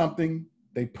sell them something,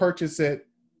 they purchase it,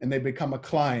 and they become a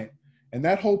client. And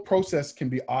that whole process can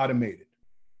be automated.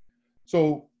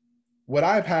 So what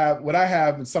I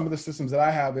have in some of the systems that I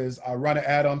have is I run an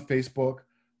ad on Facebook,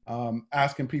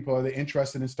 asking people, are they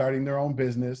interested in starting their own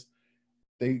business?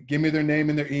 They give me their name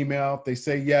and their email. If they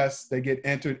say yes, they get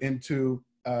entered into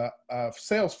a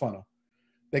sales funnel.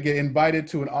 They get invited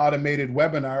to an automated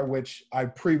webinar, which I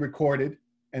pre-recorded,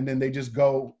 and then they just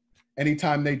go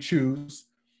anytime they choose.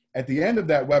 At the end of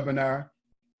that webinar,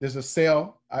 there's a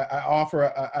sale.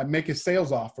 I make a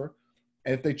sales offer.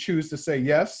 And if they choose to say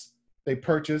yes, they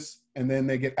purchase, and then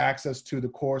they get access to the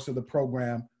course or the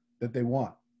program that they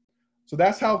want. So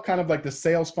that's how kind of like the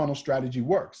sales funnel strategy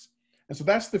works. And so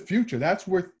that's the future. That's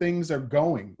where things are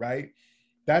going, right?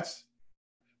 That's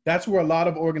where a lot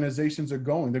of organizations are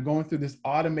going. They're going through this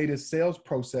automated sales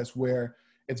process where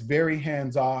it's very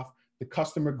hands-off. The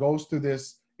customer goes through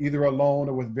this either alone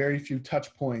or with very few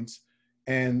touch points,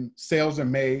 and sales are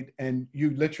made, and you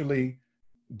literally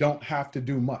don't have to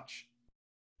do much,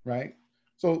 right?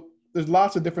 So there's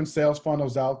lots of different sales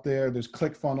funnels out there. There's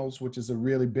ClickFunnels, which is a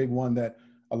really big one that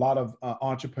a lot of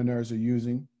entrepreneurs are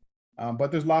using.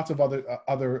 But there's lots of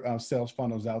other sales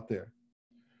funnels out there.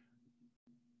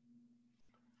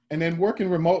 And then working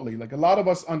remotely, like a lot of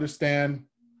us understand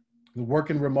the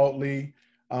working remotely,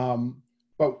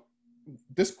 but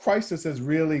this crisis has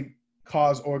really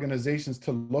caused organizations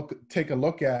to take a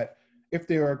look at if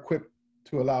they are equipped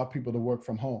to allow people to work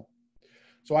from home.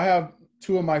 So I have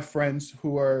two of my friends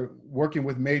who are working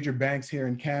with major banks here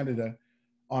in Canada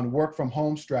on work from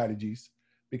home strategies,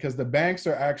 because the banks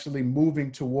are actually moving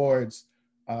towards,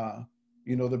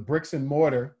 the bricks and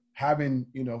mortar, having,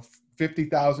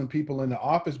 50,000 people in the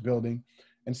office building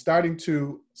and starting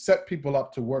to set people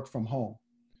up to work from home.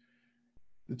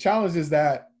 The challenge is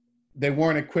that they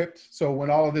weren't equipped. So when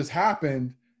all of this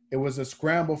happened, it was a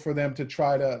scramble for them to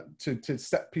try to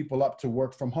set people up to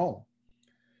work from home.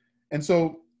 And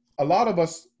so a lot of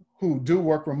us who do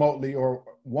work remotely or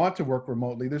want to work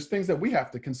remotely, there's things that we have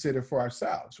to consider for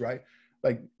ourselves, right?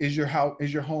 Like, is your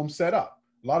home set up?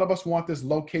 A lot of us want this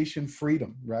location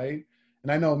freedom, right?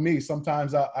 And I know me,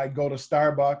 sometimes I go to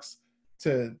Starbucks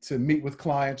to meet with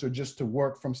clients or just to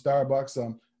work from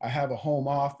Starbucks. I have a home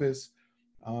office.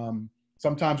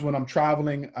 Sometimes when I'm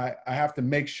traveling, I have to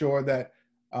make sure that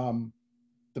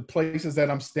the places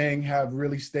that I'm staying have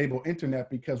really stable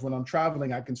internet, because when I'm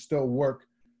traveling, I can still work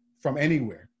from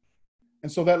anywhere.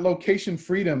 And so that location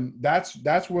freedom, that's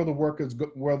where the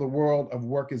world of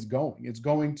work is going. It's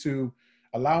going to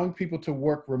allowing people to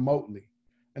work remotely.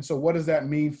 And so what does that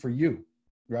mean for you,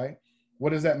 right?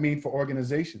 What does that mean for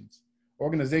organizations?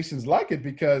 Organizations like it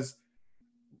because,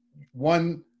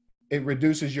 one, it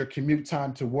reduces your commute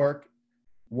time to work.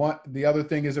 The other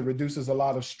thing is it reduces a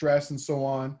lot of stress and so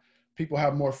on. People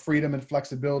have more freedom and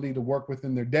flexibility to work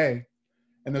within their day.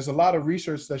 And there's a lot of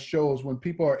research that shows when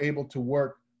people are able to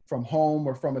work from home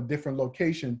or from a different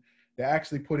location, they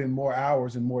actually put in more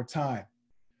hours and more time.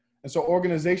 And so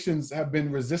organizations have been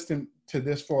resistant to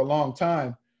this for a long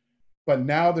time, but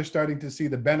now they're starting to see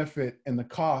the benefit and the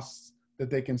costs that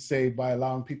they can save by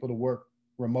allowing people to work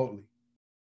remotely.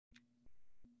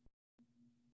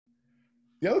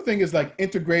 The other thing is like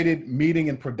integrated meeting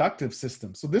and productive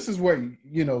systems. So this is where,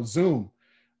 Zoom,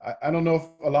 I don't know if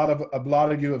a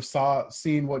lot of you have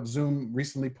seen what Zoom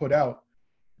recently put out,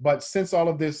 but since all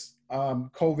of this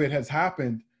COVID has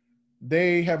happened,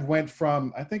 they have went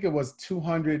from, I think it was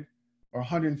 200 or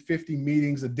 150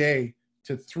 meetings a day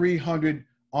to 300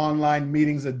 online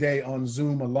meetings a day on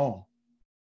Zoom alone,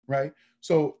 right?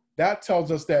 So that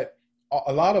tells us that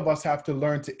a lot of us have to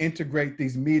learn to integrate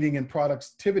these meeting and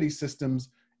productivity systems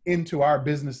into our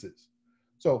businesses.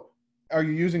 So are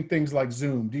you using things like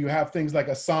Zoom? Do you have things like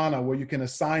Asana where you can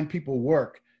assign people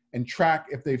work and track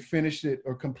if they finished it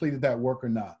or completed that work or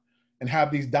not, and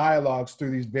have these dialogues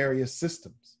through these various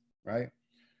systems, right?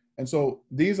 And so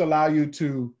these allow you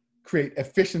to create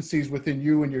efficiencies within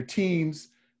you and your teams,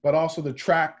 but also to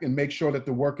track and make sure that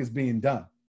the work is being done.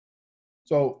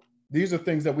 So these are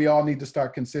things that we all need to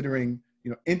start considering,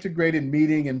 integrated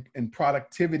meeting and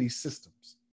productivity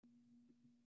systems.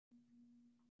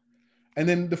 And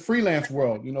then the freelance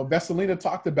world, Veselina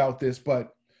talked about this,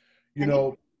 but,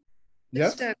 yes?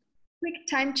 Just a quick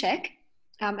time check.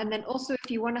 And then also,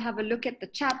 if you want to have a look at the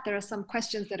chat, there are some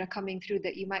questions that are coming through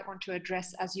that you might want to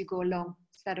address as you go along.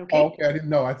 Is that okay? Oh, okay, I didn't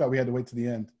know. I thought we had to wait to the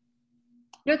end.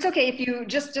 No, it's okay. If you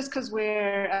just because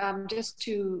we're just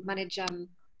to manage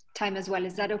time as well.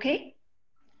 Is that okay?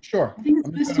 Sure. I think it's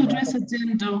best to address at the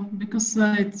end though, because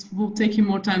it will take you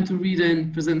more time to read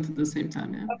and present at the same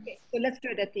time. Yeah. Okay, so let's do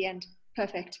it at the end.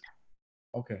 Perfect.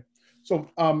 Okay. So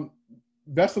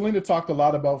Veselina talked a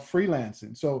lot about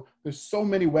freelancing. So there's so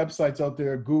many websites out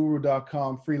there,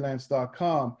 guru.com,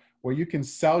 freelance.com, where you can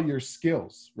sell your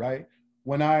skills, right?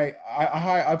 When I've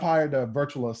hired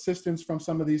virtual assistants from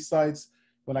some of these sites.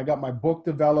 When I got my book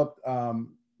developed,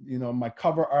 my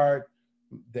cover art,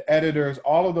 the editors,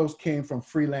 all of those came from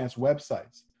freelance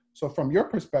websites. So from your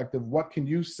perspective, what can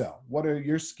you sell? What are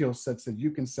your skill sets that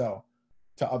you can sell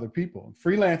to other people?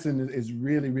 Freelancing is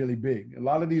really, really big. A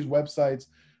lot of these websites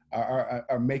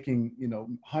are making,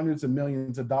 hundreds of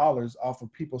millions of dollars off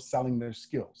of people selling their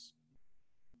skills.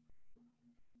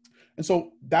 And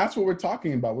so that's what we're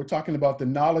talking about. We're talking about the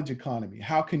knowledge economy.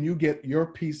 How can you get your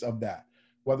piece of that,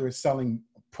 whether it's selling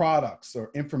products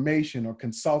or information or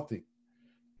consulting,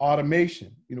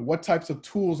 automation. You know, what types of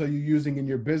tools are you using in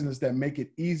your business that make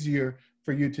it easier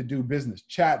for you to do business?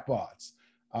 Chatbots,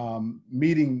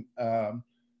 meeting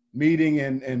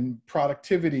and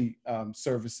productivity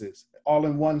services,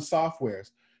 all-in-one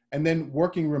softwares, and then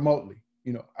working remotely.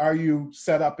 You know, are you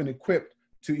set up and equipped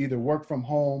to either work from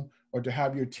home or to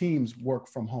have your teams work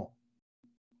from home?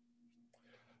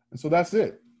 And so that's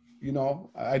it. You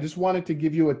know, I just wanted to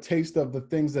give you a taste of the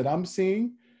things that I'm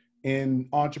seeing in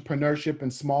entrepreneurship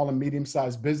and small and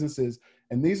medium-sized businesses.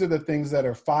 And these are the things that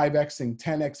are 5Xing,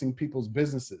 10Xing people's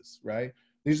businesses, right?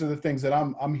 These are the things that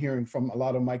I'm hearing from a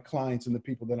lot of my clients and the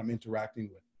people that I'm interacting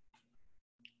with.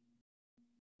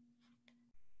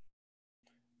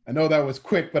 I know that was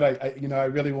quick, but I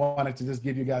really wanted to just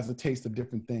give you guys a taste of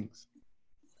different things.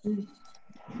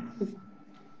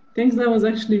 Thanks, that was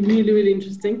actually really, really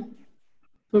interesting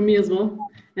for me as well.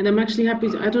 And I'm actually happy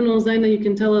to, I don't know, Zaina, you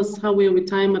can tell us how we are with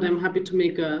time, but I'm happy to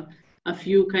make a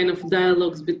few kind of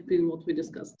dialogues between what we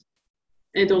discussed.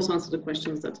 And also answer the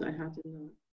questions that I had in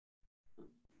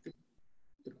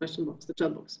the question box, the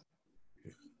chat box.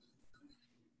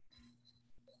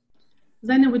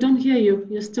 Zaina, we don't hear you.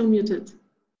 You're still muted.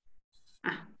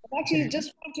 I actually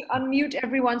just want to unmute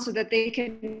everyone so that they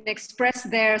can express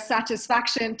their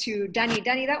satisfaction to Danny.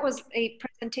 Danny, that was a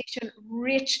presentation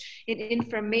rich in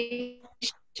information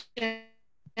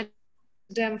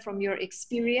from your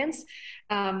experience.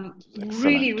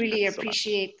 Really, really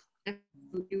appreciate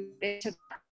you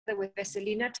with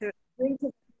Veselina to bring to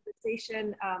the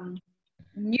conversation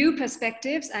new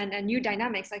perspectives and new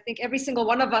dynamics. I think every single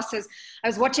one of us I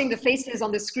was watching the faces on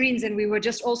the screens and we were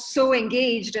just all so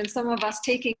engaged, and some of us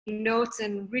taking notes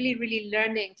and really, really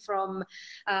learning from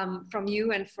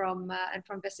you and from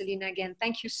Veselina again.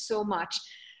 Thank you so much.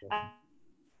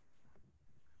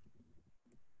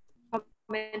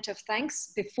 Comment of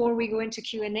thanks. Before we go into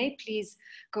Q&A, please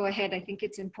go ahead. I think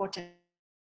it's important.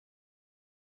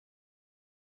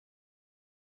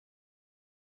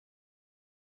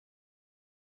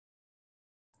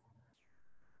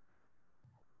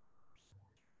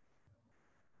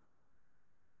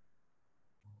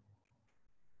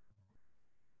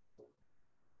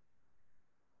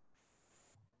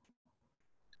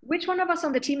 Which one of us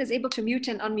on the team is able to mute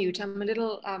and unmute? I'm a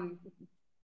little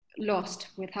lost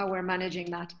with how we're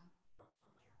managing that.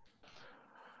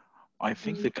 I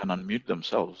think they can unmute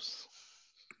themselves.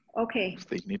 Okay.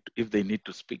 If they need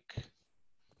to speak.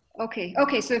 Okay.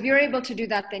 Okay. So if you're able to do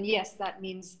that, then yes, that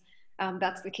means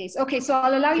that's the case. Okay. So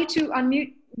I'll allow you to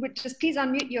unmute. Just please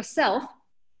unmute yourself,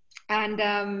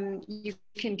 and you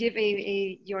can give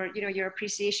your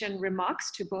appreciation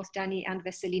remarks to both Danny and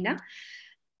Veselina.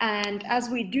 And as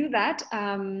we do that,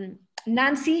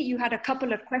 Nancy, you had a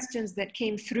couple of questions that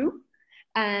came through.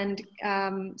 And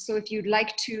so if you'd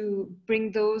like to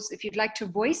bring those, if you'd like to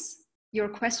voice your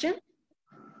question.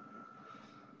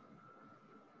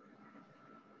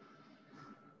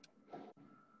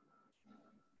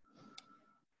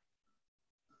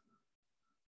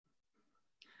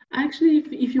 Actually,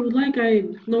 if you would like, I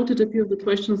noted a few of the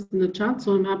questions in the chat,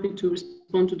 so I'm happy to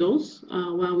respond to those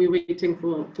while we're waiting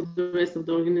for the rest of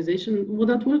the organization. Would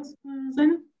that work,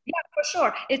 Zaina? Yeah, for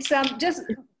sure. It's just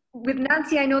with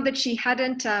Nancy, I know that she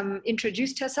hadn't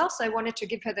introduced herself, so I wanted to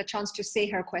give her the chance to say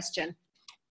her question.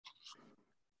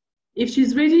 If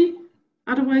she's ready,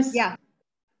 otherwise. Yeah,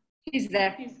 she's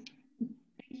there. Thank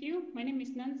you. My name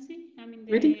is Nancy. I'm in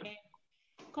the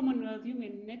Commonwealth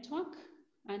Human Network,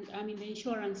 and I'm in the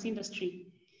insurance industry.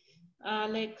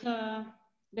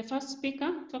 The first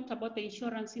speaker talked about the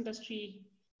insurance industry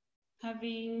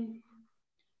having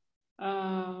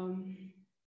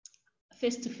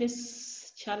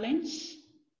face-to-face challenge,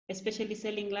 especially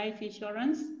selling life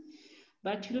insurance.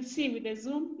 But you'll see with the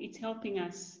Zoom, it's helping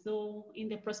us. Though in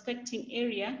the prospecting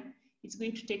area, it's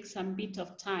going to take some bit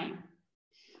of time.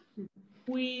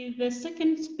 With the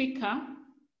second speaker,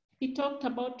 he talked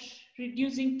about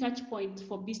reducing touch points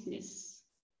for business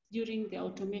during the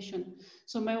automation.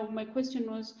 So my question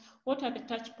was, what are the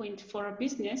touch points for a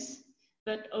business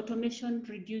that automation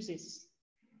reduces?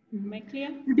 Am I clear?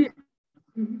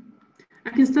 I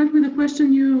can start with the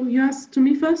question you asked to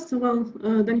me first. Well,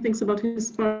 then he thinks about his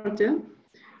part, yeah?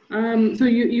 So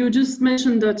you just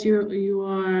mentioned that you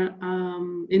are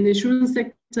in the insurance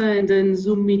sector, and then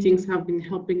Zoom meetings have been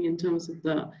helping in terms of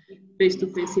the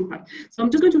face-to-face impact. So I'm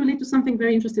just going to relate to something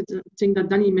very interesting that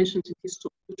Danny mentioned in his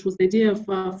talk, which was the idea of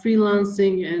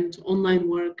freelancing and online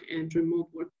work and remote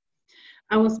work.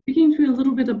 I was speaking to you a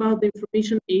little bit about the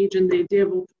information age and the idea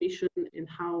of automation and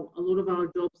how a lot of our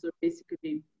jobs are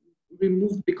basically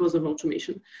removed because of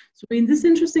automation. So in this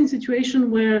interesting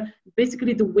situation where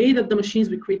basically the way that the machines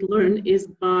we create learn is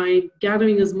by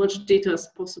gathering as much data as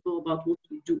possible about what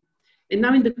we do. And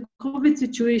now in the COVID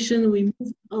situation, we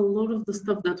move a lot of the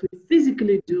stuff that we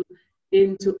physically do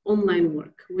into online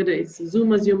work, whether it's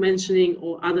Zoom, as you're mentioning,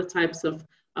 or other types of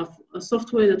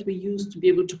software that we use to be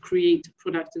able to create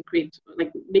products and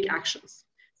make actions.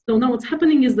 So now what's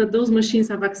happening is that those machines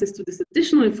have access to this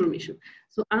additional information.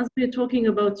 So as we're talking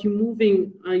about you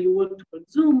moving your work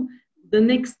towards Zoom, the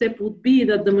next step would be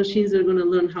that the machines are going to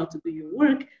learn how to do your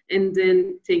work and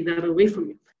then take that away from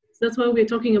you. So that's why we're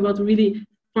talking about really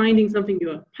finding something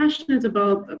you're passionate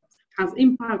about that has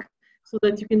impact, so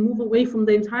that you can move away from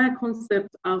the entire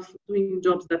concept of doing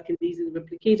jobs that can be easily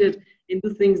replicated and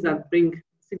do things that bring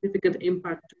significant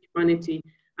impact to humanity,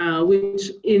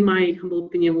 which in my humble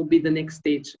opinion will be the next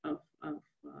stage of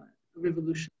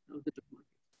revolution of the job market.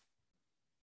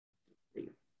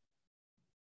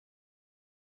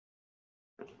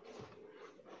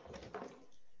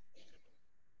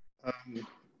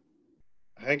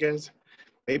 Hi guys,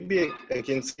 maybe I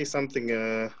can say something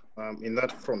in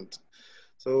that front.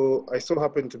 So I so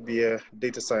happen to be a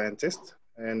data scientist,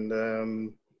 and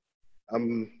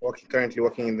I'm currently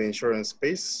working in the insurance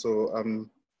space. So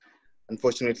I'm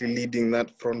unfortunately leading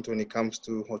that front when it comes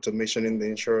to automation in the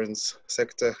insurance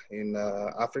sector in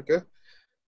Africa.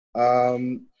 I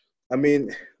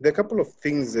mean, there are a couple of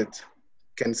things that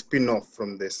can spin off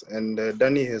from this, and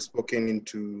Danny has spoken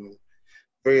into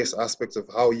various aspects of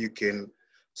how you can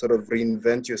sort of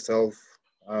reinvent yourself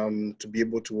to be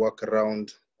able to work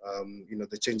around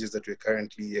the changes that we're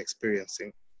currently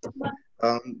experiencing.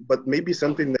 But maybe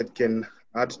something that can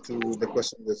add to the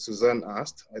question that Suzanne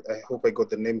asked, I hope I got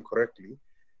the name correctly,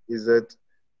 is that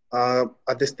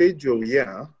at the stage where we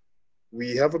are,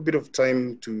 we have a bit of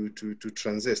time to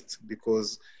transit,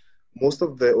 because most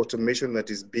of the automation that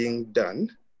is being done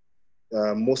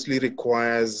mostly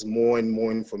requires more and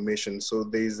more information. So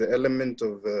there is the element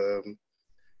of,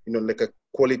 like a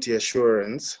quality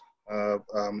assurance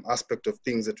aspect of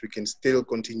things that we can still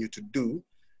continue to do,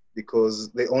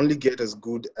 because they only get as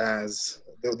good as,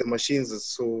 the machines are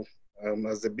so,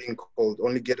 as they're being called,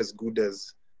 only get as good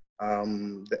as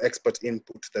the expert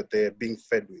input that they're being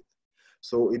fed with.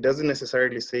 So it doesn't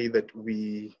necessarily say that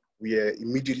we are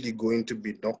immediately going to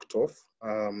be knocked off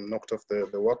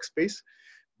the workspace,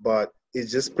 but it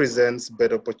just presents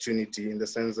better opportunity in the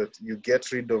sense that you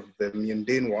get rid of the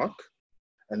mundane work,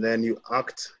 and then you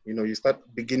act, you start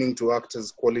beginning to act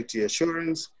as quality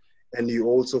assurance, and you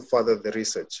also further the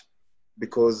research.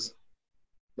 Because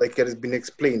like it has been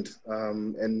explained,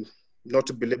 and not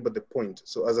to belabor the point,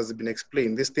 so as has been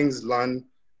explained, these things learn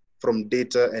from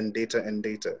data and data and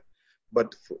data.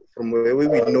 But from where we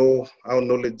know how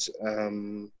knowledge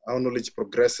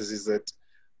progresses is that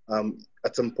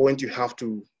at some point you have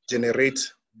to generate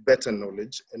better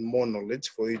knowledge and more knowledge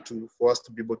for us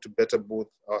to be able to better both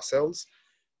ourselves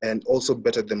and also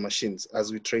better the machines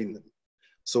as we train them.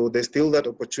 So there's still that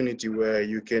opportunity where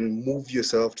you can move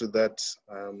yourself to that,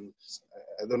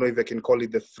 I don't know if I can call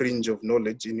it the fringe of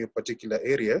knowledge in your particular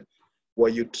area, where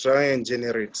you try and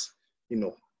generate,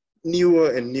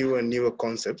 newer and newer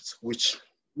concepts, which,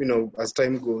 as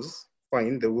time goes,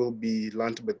 fine, they will be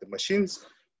learned by the machines,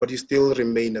 but you still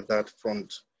remain at that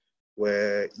front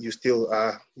where you still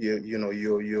are,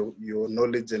 your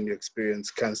knowledge and your experience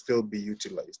can still be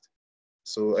utilized.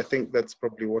 So I think that's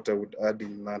probably what I would add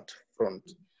in that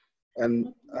front.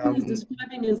 And what is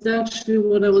describing is actually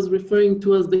what I was referring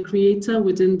to as the creator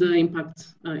within the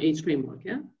impact age framework,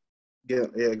 yeah? Yeah,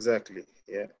 exactly,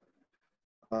 yeah.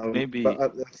 Maybe. But I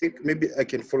think maybe I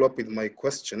can follow up with my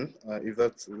question, if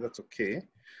that's okay.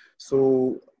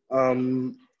 So,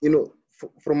 from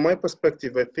my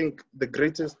perspective, I think the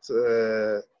greatest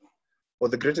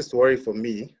worry for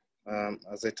me,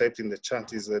 as I typed in the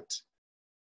chat, is that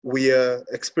we are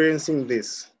experiencing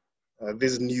this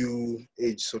new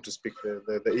age, so to speak,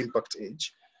 the impact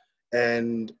age.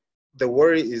 And the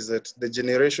worry is that the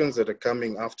generations that are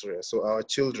coming after us, so our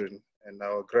children and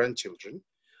our grandchildren,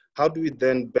 how do we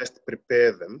then best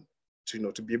prepare them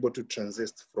to be able to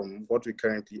transit from what we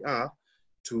currently are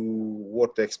to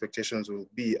what the expectations will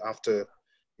be after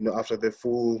the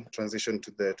full transition to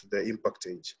the impact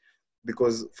age?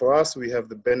 Because for us, we have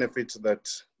the benefit that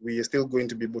we are still going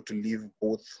to be able to live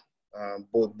both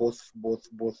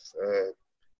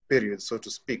periods, so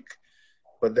to speak.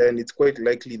 But then it's quite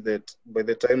likely that by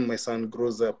the time my son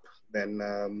grows up, then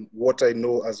what I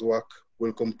know as work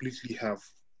will completely have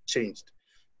changed.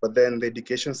 But then the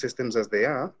education systems as they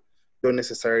are not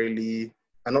necessarily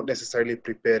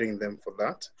preparing them for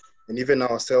that. And even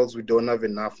ourselves, we don't have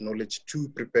enough knowledge to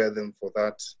prepare them for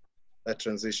that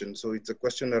transition. So it's a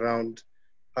question around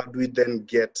how do we then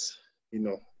get,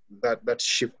 that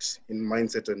shift in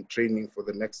mindset and training for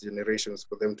the next generations,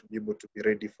 for them to be able to be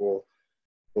ready for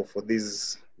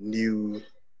this new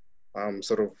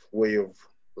sort of way of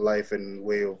life and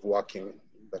way of working,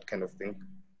 that kind of thing?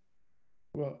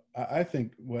 Well, I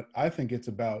think it's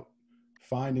about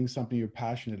finding something you're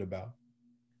passionate about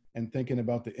and thinking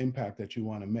about the impact that you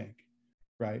want to make,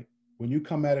 right? When you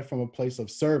come at it from a place of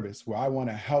service where I want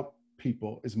to help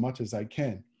people as much as I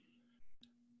can,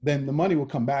 then the money will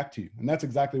come back to you. And that's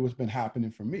exactly what's been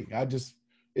happening for me.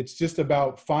 It's just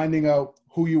about finding out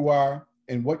who you are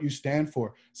and what you stand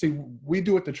for. See, we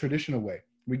do it the traditional way.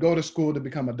 We go to school to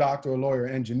become a doctor, a lawyer,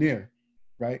 engineer,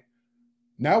 right?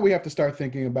 Now we have to start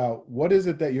thinking about what is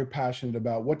it that you're passionate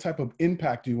about? What type of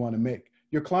impact do you want to make?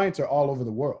 Your clients are all over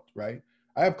the world, right?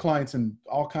 I have clients in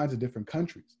all kinds of different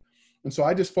countries. And so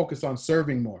I just focus on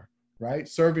serving more, right?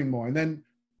 Serving more. And then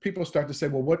people start to say,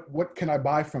 well, what can I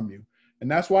buy from you? And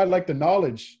that's why I like the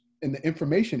knowledge in the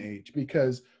information age,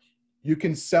 because you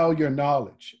can sell your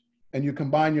knowledge and you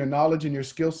combine your knowledge and your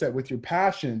skill set with your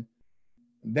passion.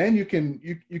 Then you can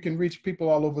reach people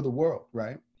all over the world,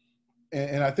 right?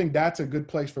 And I think that's a good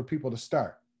place for people to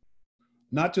start.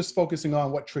 Not just focusing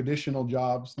on what traditional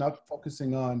jobs, not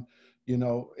focusing on,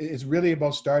 it's really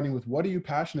about starting with what are you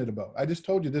passionate about? I just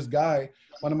told you this guy,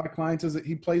 one of my clients,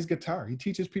 he plays guitar. He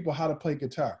teaches people how to play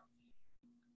guitar.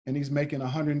 And he's making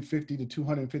 $150,000 to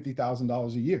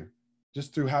 $250,000 a year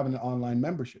just through having an online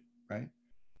membership, right?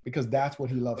 Because that's what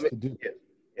he loves to do.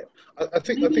 Yeah. I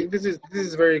think this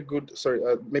is very good. Sorry,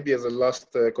 maybe as a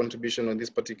last contribution on this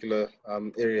particular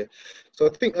area. So I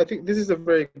think this is a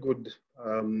very good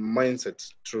mindset,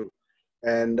 true.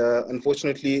 And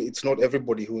unfortunately, it's not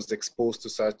everybody who's exposed to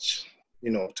such,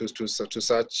 to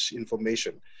such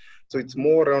information. So it's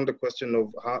more around the question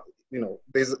of how,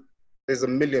 there's a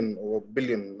million or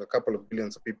a couple of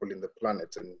billions of people in the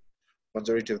planet, and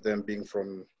majority of them being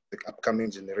from the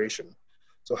upcoming generation.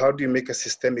 So how do you make a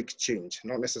systemic change,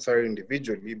 not necessarily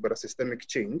individually, but a systemic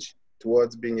change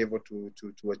towards being able to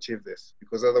achieve this?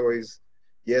 Because otherwise,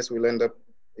 yes, we'll end up,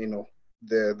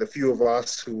 the few of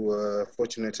us who are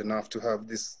fortunate enough to have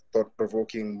these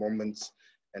thought-provoking moments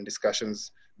and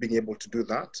discussions, being able to do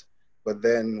that. But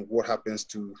then what happens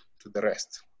to the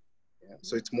rest? Yeah.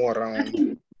 So it's more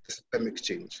around systemic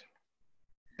change.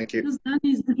 Thank you. Because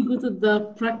Danny is really good at the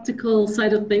practical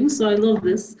side of things, so I love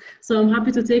this. So I'm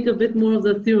happy to take a bit more of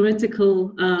the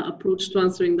theoretical approach to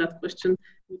answering that question,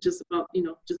 which is about,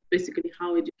 just basically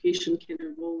how education can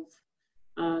evolve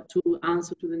to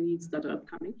answer to the needs that are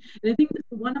upcoming. And I think that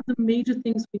one of the major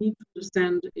things we need to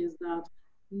understand is that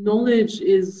knowledge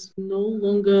is no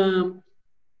longer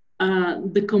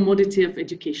the commodity of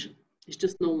education. It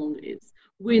just no longer is.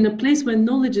 We're in a place where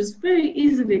knowledge is very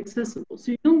easily accessible.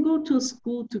 So you don't go to a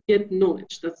school to get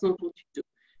knowledge. That's not what you do.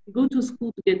 You go to a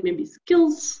school to get maybe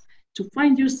skills, to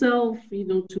find yourself,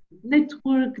 to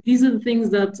network. These are the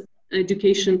things that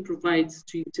education provides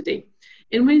to you today.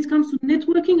 And when it comes to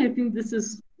networking, I think this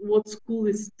is what school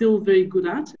is still very good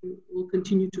at and will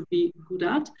continue to be good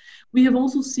at. We have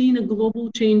also seen a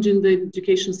global change in the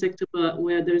education sector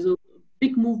where there's a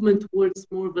big movement towards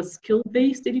more of a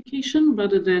skill-based education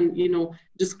rather than,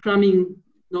 just cramming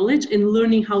knowledge and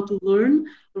learning how to learn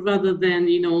rather than,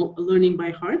 learning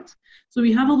by heart. So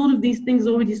we have a lot of these things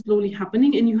already slowly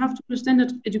happening, and you have to understand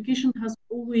that education has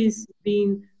always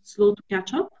been slow to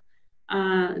catch up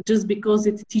just because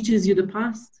it teaches you the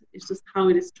past. It's just how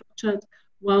it is structured.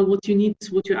 Well, what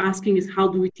you're asking is how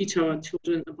do we teach our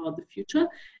children about the future?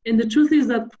 And the truth is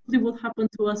that probably what happened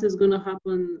to us is going to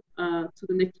happen to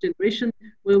the next generation,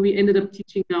 where we ended up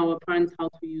teaching our parents how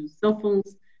to use cell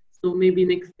phones. So maybe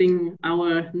next thing,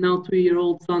 our now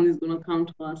 2-year-old son is going to come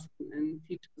to us and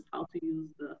teach us how to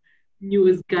use the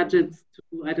newest gadgets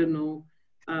to, I don't know,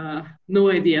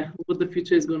 no idea what the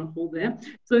future is going to hold there.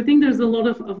 So I think there's a lot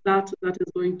of that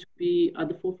is going to be at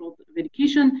the forefront of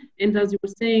education. And as you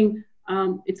were saying,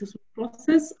 it's a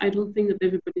process. I don't think that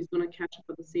everybody's going to catch up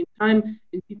at the same time.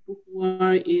 And people who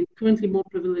are in currently more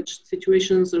privileged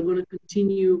situations are going to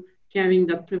continue carrying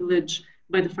that privilege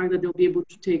by the fact that they'll be able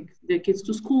to take their kids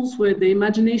to schools where their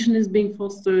imagination is being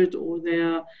fostered, or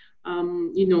their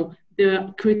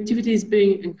creativity is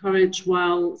being encouraged,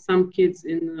 while some kids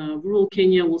in rural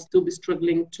Kenya will still be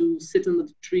struggling to sit under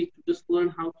the tree to just learn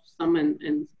how to sum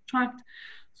and subtract.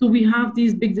 So we have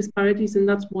these big disparities, and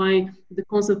that's why the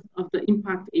concept of the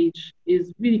impact age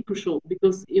is really crucial,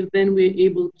 because if then we're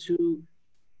able to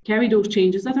carry those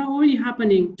changes that are already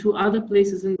happening to other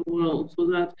places in the world, so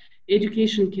that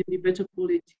education can be better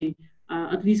quality,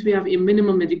 at least we have a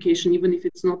minimum education, even if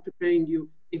it's not preparing you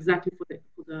exactly for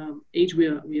the age we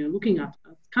are looking at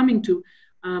coming to.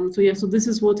 So this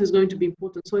is what is going to be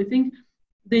important. So I think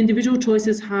the individual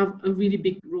choices have a really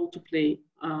big role to play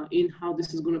in how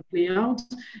this is going to play out.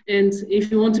 And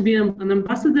if you want to be an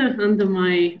ambassador under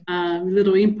my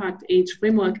Little Impact Age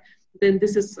framework, then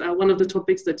this is one of the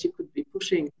topics that you could be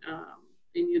pushing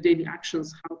in your daily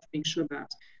actions, how to make sure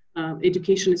that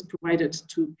education is provided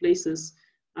to places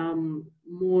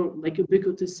more like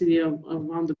ubiquitously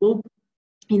around the globe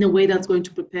in a way that's going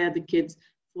to prepare the kids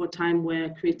for a time where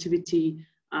creativity,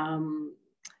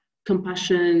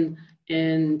 compassion,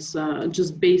 and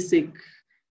just basic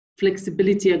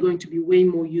flexibility are going to be way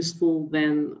more useful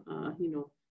than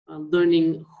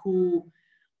learning who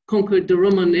conquered the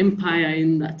Roman Empire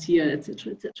in that year,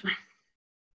 etc., etc.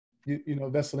 You know,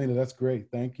 Veselina, that's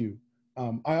great. Thank you.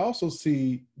 I also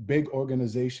see big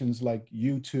organizations like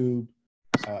YouTube,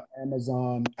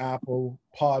 Amazon, Apple,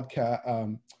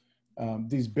 podcast,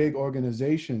 these big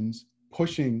organizations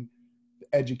pushing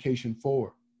education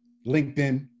forward.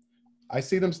 LinkedIn, I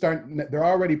see them they're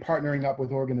already partnering up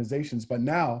with organizations, but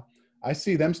now I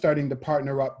see them starting to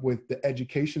partner up with the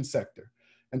education sector.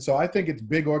 And so I think it's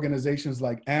big organizations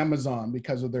like Amazon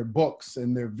because of their books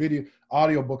and their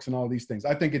audio books and all these things.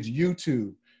 I think it's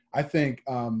YouTube. I think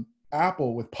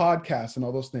Apple with podcasts and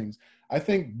all those things. I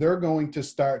think they're going to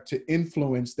start to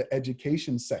influence the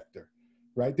education sector,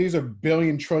 right? These are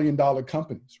billion, trillion dollar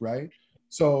companies, right?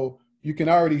 So you can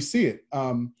already see it.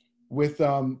 With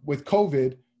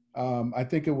COVID, I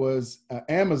think it was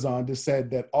Amazon that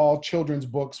said that all children's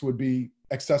books would be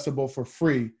accessible for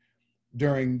free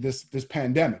during this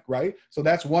pandemic, right? So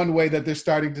that's one way that they're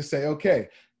starting to say, okay,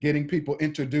 getting people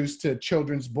introduced to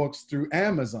children's books through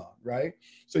Amazon, right?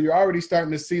 So you're already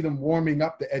starting to see them warming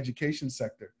up the education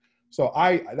sector. So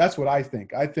that's what I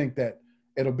think. I think that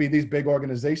it'll be these big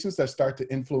organizations that start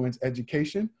to influence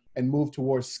education and move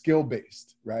towards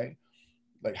skill-based, right?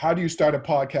 Like, how do you start a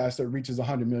podcast that reaches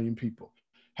 100 million people?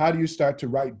 How do you start to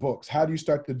write books? How do you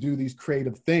start to do these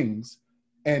creative things?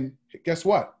 And guess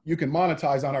what? You can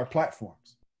monetize on our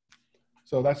platforms.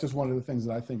 So that's just one of the things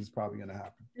that I think is probably going to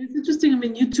happen. It's interesting. I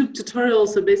mean, YouTube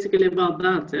tutorials are basically about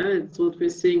that. Yeah? It's what we're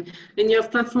seeing. And you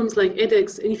have platforms like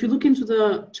edX. And if you look into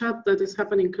the chat that is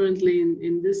happening currently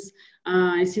in this,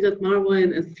 I see that Marwa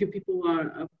and a few people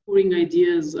are pouring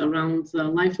ideas around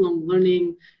lifelong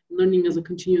learning as a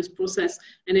continuous process.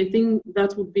 And I think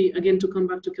that would be, again, to come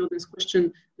back to Kelvin's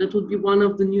question, that would be one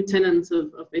of the new tenets of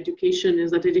education,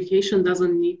 is that education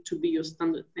doesn't need to be your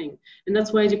standard thing. And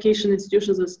that's why education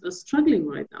institutions are struggling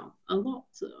right now a lot,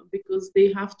 because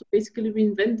they have to basically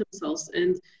reinvent themselves.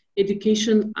 And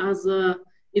education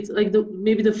it's like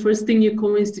maybe the first thing you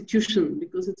call institution,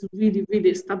 because it's really, really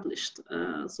established.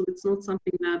 So it's not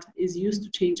something that is used to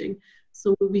changing.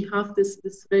 So we have this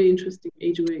very interesting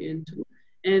age we're into.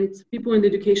 And people in the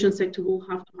education sector will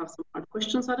have to have some hard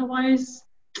questions. Otherwise,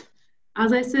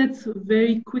 as I said,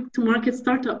 very quick to market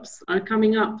startups are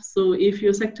coming up. So if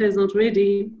your sector is not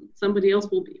ready, somebody else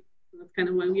will be. That's kind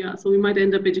of where we are. So we might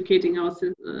end up educating our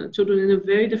children in a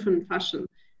very different fashion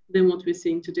than what we're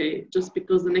seeing today, just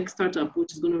because the next startup,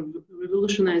 which is going to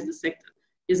revolutionize the sector,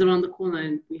 is around the corner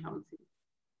and we haven't seen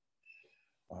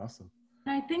it. Awesome.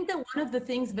 I think that one of the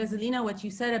things, Veselina, what you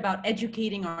said about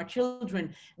educating our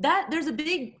children, that there's a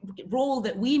big role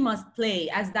that we must play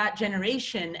as that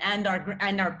generation and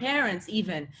our parents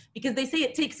even, because they say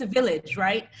it takes a village,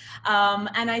 right?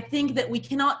 And I think that we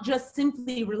cannot just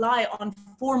simply rely on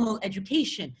formal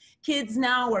education. Kids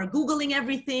now are Googling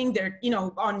everything. They're,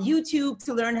 on YouTube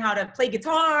to learn how to play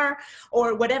guitar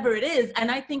or whatever it is. And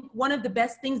I think one of the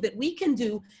best things that we can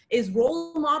do is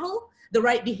role model the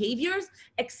right behaviors,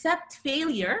 accept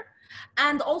failure,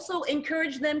 and also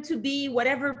encourage them to be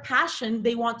whatever passion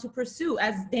they want to pursue.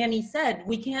 As Danny said,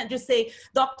 we can't just say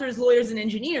doctors, lawyers, and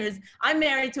engineers. I'm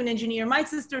married to an engineer, my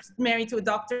sister's married to a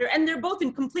doctor, and they're both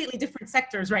in completely different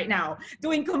sectors right now,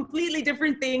 doing completely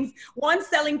different things. One's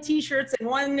selling t-shirts and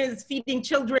one is feeding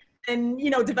children and,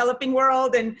 developing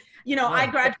world. And, I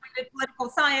graduated political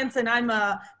science and I'm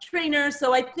a trainer.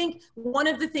 So I think one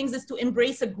of the things is to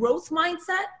embrace a growth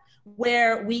mindset,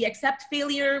 where we accept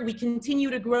failure, we continue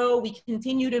to grow, we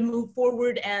continue to move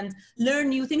forward and learn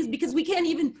new things, because we can't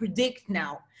even predict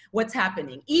now what's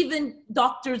happening. Even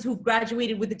doctors who've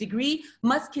graduated with a degree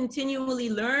must continually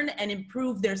learn and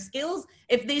improve their skills.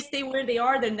 If they stay where they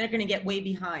are, then they're going to get way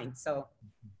behind. So.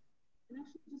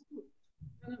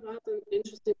 Kind of add an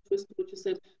interesting twist to what you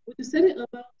said. What you said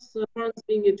about parents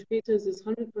being educators is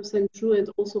 100% true and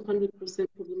also 100%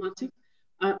 problematic,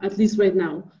 at least right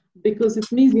now, because it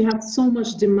means we have so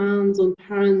much demands on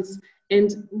parents.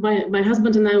 And my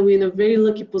husband and I, we're in a very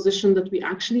lucky position that we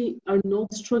actually are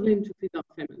not struggling to feed our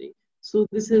family. So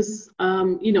this is,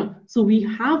 so we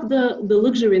have the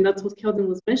luxury, and that's what Kelvin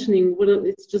was mentioning, whether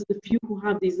it's just the few who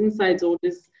have these insights or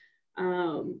this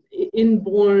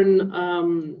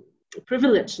inborn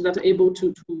privilege that are able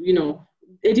to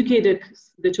educate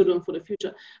the children for the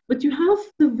future. But you have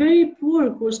the very poor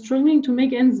who are struggling to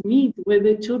make ends meet, where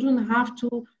the children have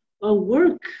to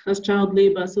work as child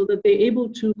labor so that they're able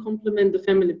to complement the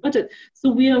family budget. So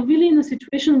we are really in a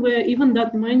situation where even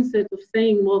that mindset of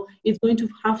saying, well, it's going to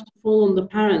have to fall on the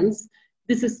parents,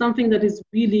 this is something that is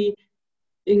really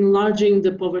enlarging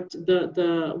the poverty,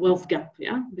 the wealth gap,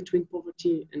 between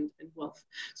poverty and wealth.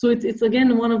 So it's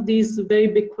again one of these very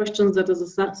big questions that as a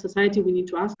society we need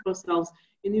to ask ourselves.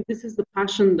 And if this is the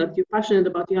passion that you're passionate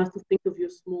about, you have to think of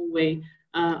your small way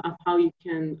of how you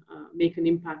can make an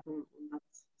impact on that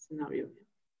scenario.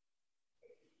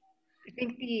 I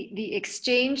think the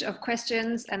exchange of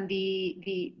questions and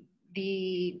the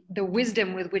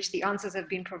wisdom with which the answers have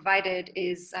been provided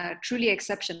is truly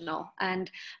exceptional.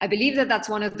 And I believe that that's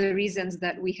one of the reasons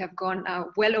that we have gone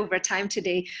well over time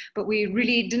today, but we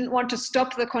really didn't want to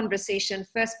stop the conversation,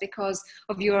 first because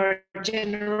of your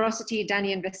generosity,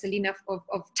 Danny and Veselina,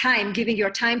 of time, giving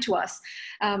your time to us,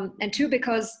 and two,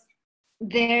 because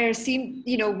there seem,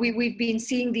 we've been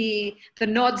seeing the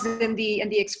nods and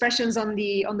the expressions on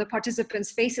the participants'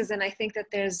 faces, and I think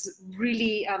that there's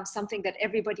really something that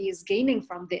everybody is gaining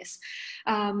from this.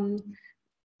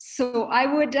 So I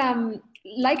would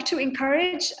like to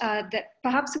encourage that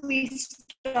perhaps we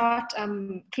start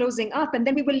closing up, and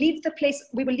then we will leave the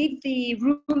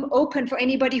room open for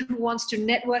anybody who wants to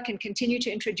network and continue to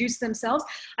introduce themselves.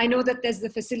 I know that there's the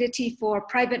facility for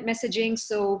private messaging,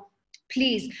 so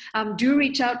please do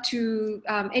reach out to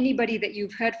anybody that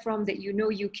you've heard from, that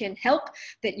you can help,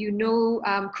 that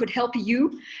could help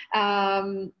you.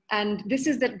 And this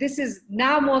is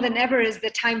now more than ever is the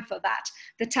time for that,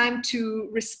 the time to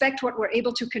respect what we're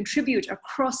able to contribute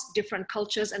across different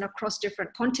cultures and across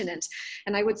different continents.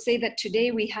 And I would say that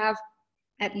today we have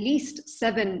at least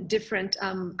 7 different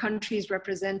countries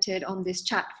represented on this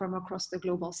chat from across the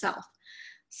global South.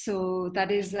 So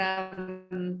that is,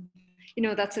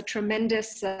 that's a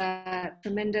tremendous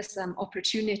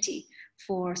opportunity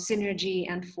for synergy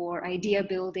and for idea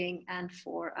building and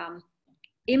for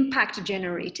impact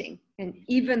generating, and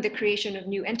even the creation of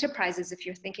new enterprises if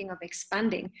you're thinking of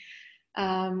expanding.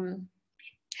 I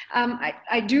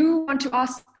do want to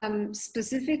ask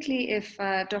specifically if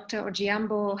Dr.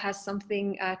 Ojiambo has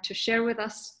something to share with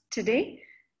us today.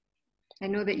 I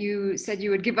know that you said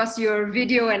you would give us your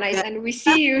video, and we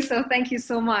see you, so thank you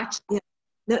so much. Yeah.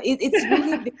 No, it's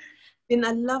really been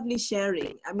a lovely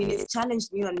sharing. I mean, it's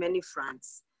challenged me on many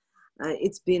fronts.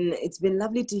 It's been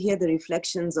lovely to hear the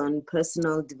reflections on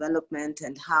personal development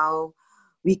and how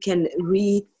we can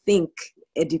rethink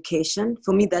education.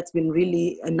 For me, that's been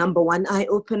really a #1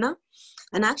 eye-opener.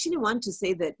 And I actually want to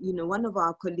say that, one of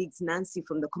our colleagues, Nancy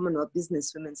from the Commonwealth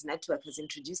Business Women's Network, has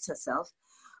introduced herself.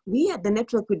 We at the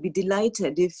network would be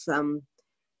delighted if,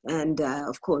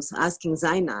 of course, asking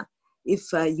Zaina,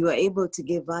 if you are able to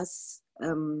give us,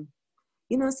 an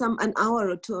hour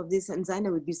or 2 of this, and Zaina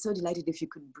would be so delighted if you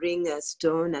could bring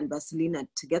Stone and Veselina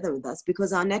together with us,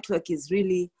 because our network is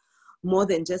really more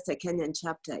than just a Kenyan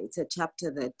chapter. It's a chapter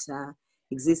that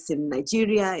exists in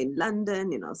Nigeria, in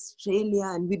London, in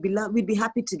Australia, and we'd be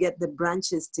happy to get the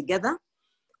branches together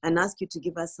and ask you to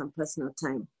give us some personal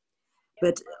time.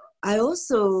 But I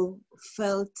also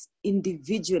felt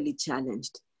individually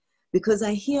challenged, because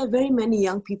I hear very many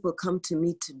young people come to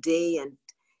me today, and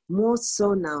more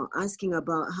so now, asking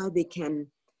about how they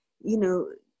can,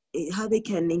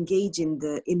 engage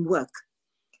in work.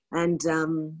 And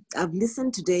I've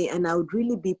listened today, and I would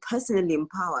really be personally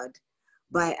empowered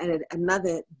by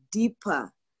another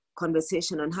deeper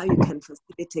conversation on how you can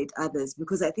facilitate others,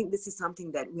 because I think this is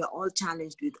something that we are all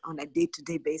challenged with on a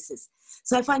day-to-day basis.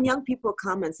 So I find young people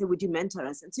come and say, would you mentor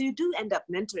us? And so you do end up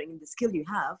mentoring in the skill you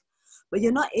have, but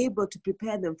you're not able to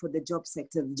prepare them for the job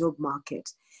sector, the job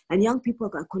market. And young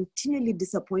people are continually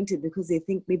disappointed because they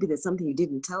think maybe there's something you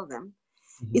didn't tell them.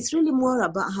 Mm-hmm. It's really more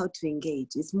about how to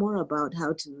engage. It's more about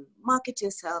how to market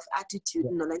yourself, attitude,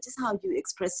 knowledge, just how you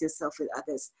express yourself with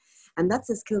others. And that's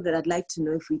a skill that I'd like to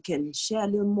know if we can share a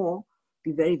little more,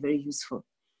 be very, very useful.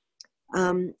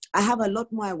 I have a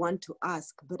lot more I want to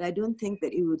ask, but I don't think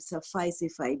that it would suffice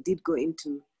if I did go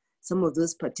into some of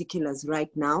those particulars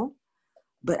right now.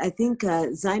 But I think,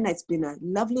 Zaina, it's been a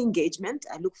lovely engagement.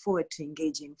 I look forward to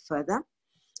engaging further.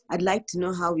 I'd like to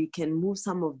know how we can move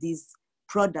some of these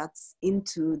products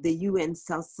into the UN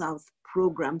South-South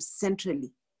program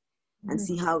centrally and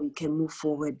see how we can move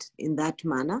forward in that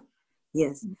manner.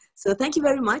 Yes. So thank you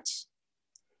very much.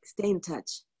 Stay in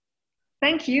touch.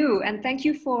 Thank you, and thank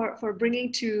you for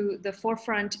bringing to the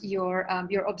forefront your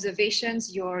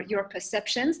observations, your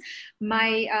perceptions.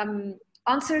 My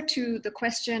answer to the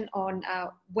question on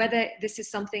whether this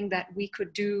is something that we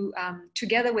could do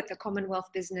together with the Commonwealth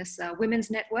Business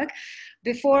Women's Network.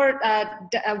 Before,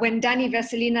 when Danny,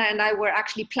 Veselina, and I were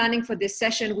actually planning for this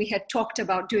session, we had talked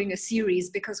about doing a series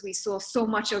because we saw so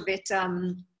much of it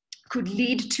could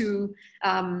lead to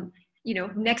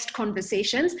next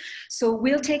conversations. So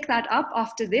we'll take that up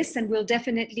after this, and we'll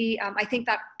definitely, I think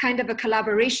that kind of a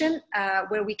collaboration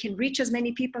where we can reach as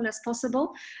many people as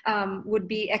possible would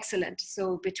be excellent.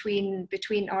 So between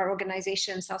our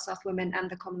organization, South Women, and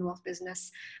the Commonwealth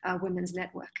Business Women's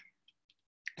Network.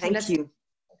 Thank you.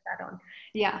 That on.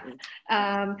 Yeah.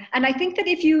 And I think that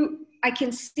I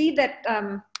can see that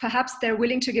perhaps they're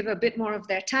willing to give a bit more of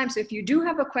their time. So if you do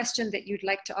have a question that you'd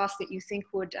like to ask that you think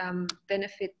would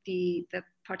benefit the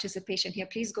participation here,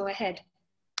 please go ahead.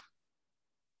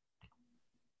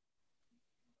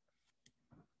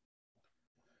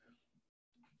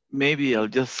 Maybe I'll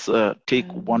just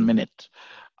take 1 minute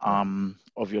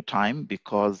of your time,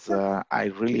 because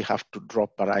I really have to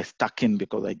drop, but I stuck in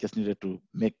because I just needed to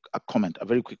make a comment, a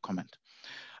very quick comment.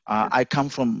 I come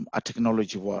from a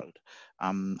technology world.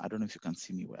 I don't know if you can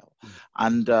see me well.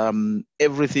 And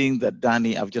everything that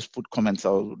Danny, I've just put comments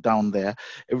down there,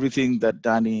 everything that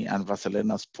Danny and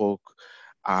Veselina spoke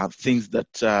are things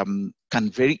that can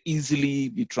very easily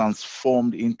be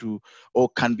transformed into, or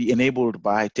can be enabled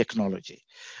by technology.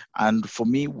 And for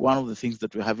me, one of the things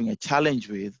that we're having a challenge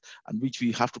with, and which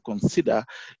we have to consider,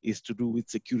 is to do with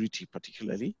security,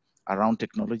 particularly around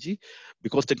technology,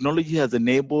 because technology has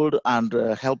enabled and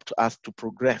helped us to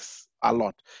progress a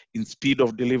lot in speed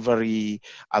of delivery,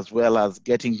 as well as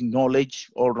getting knowledge,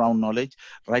 all-round knowledge.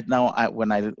 Right now,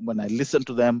 when I listen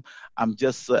to them, I'm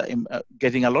just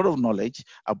getting a lot of knowledge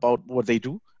about what they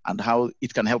do and how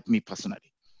it can help me personally.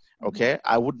 Okay,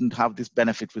 I wouldn't have this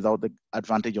benefit without the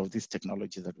advantage of this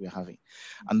technology that we're having.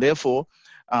 And therefore,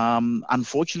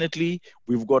 unfortunately,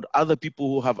 we've got other people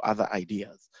who have other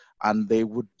ideas, and they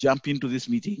would jump into this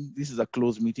meeting. This is a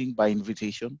closed meeting by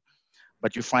invitation,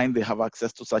 but you find they have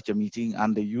access to such a meeting,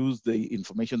 and they use the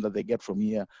information that they get from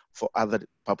here for other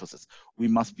purposes. We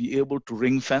must be able to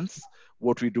ring fence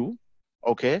what we do,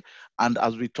 okay? And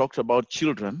as we talked about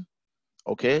children,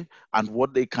 okay, and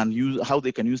what they can use, how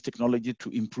they can use technology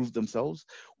to improve themselves,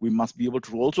 we must be able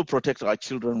to also protect our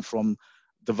children from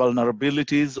the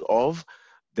vulnerabilities of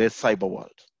the cyber world.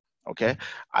 Okay,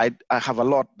 I have a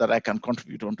lot that I can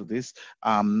contribute onto this.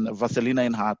 Veselina,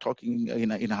 in her talking,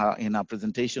 in her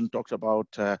presentation, talked about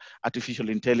artificial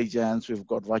intelligence. We've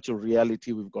got virtual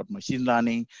reality. We've got machine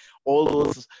learning. All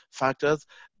those factors.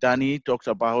 Danny talked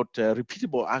about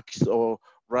repeatable acts, or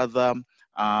rather,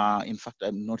 in fact, I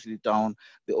noted it down.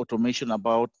 The automation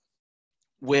about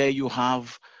where you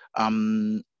have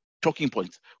talking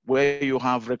points, where you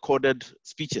have recorded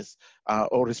speeches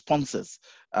or responses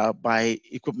by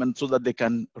equipment so that they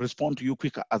can respond to you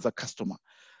quicker as a customer.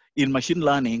 In machine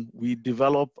learning, we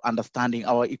develop understanding,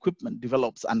 our equipment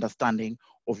develops understanding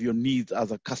of your needs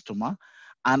as a customer,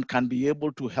 and can be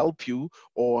able to help you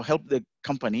or help the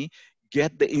company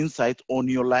get the insights on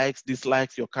your likes,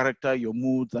 dislikes, your character, your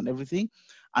moods, and everything.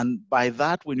 And by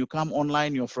that, when you come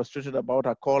online, you're frustrated about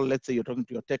a call. Let's say you're talking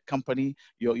to your tech company,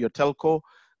 your telco,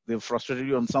 they've frustrated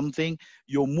you on something.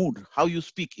 Your mood, how you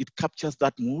speak, it captures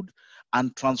that mood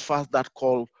and transfers that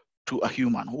call to a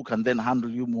human who can then handle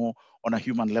you more on a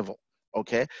human level.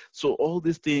 Okay, so all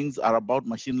these things are about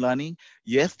machine learning.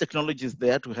 Yes, technology is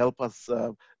there to help us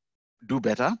do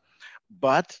better,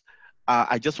 but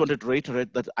I just wanted to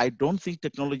reiterate that I don't think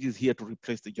technology is here to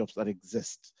replace the jobs that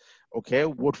exist. Okay,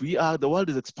 what we are, the world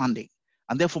is expanding,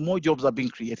 and therefore more jobs are being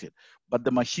created, but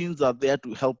the machines are there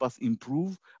to help us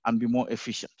improve and be more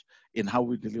efficient in how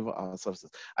we deliver our services.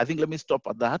 I think let me stop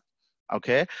at that.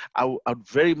 Okay, I would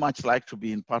very much like to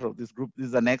be in part of this group. This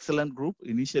is an excellent group.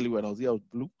 Initially, when I was here with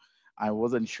Blue, I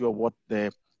wasn't sure what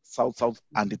the South,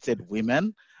 and it said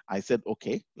women. I said,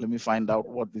 okay, let me find out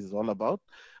what this is all about.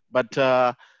 But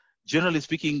generally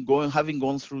speaking, having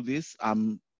gone through this,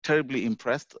 I'm terribly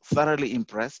impressed, thoroughly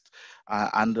impressed,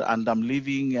 and I'm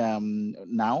leaving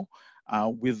now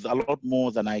with a lot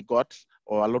more than I got,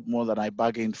 or a lot more than I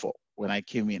bargained for when I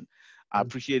came in. I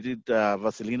appreciate it,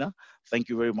 Veselina. Thank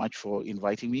you very much for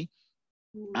inviting me.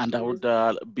 And I would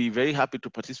be very happy to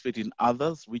participate in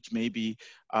others, which maybe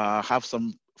have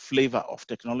some flavor of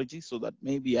technology, so that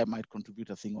maybe I might contribute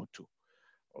a thing or two.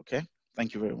 Okay,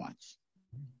 thank you very much.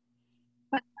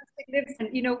 And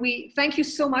we thank you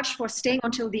so much for staying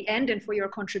until the end and for your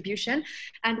contribution.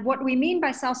 And what we mean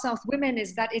by South Women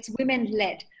is that it's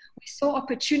women-led. We saw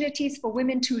opportunities for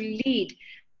women to lead,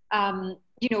 the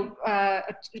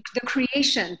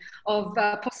creation of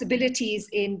possibilities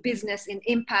in business, in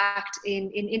impact,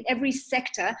 in every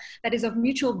sector that is of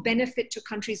mutual benefit to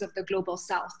countries of the global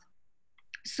south.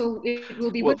 So it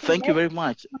will be. Well, thank you very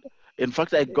much. In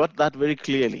fact, I got that very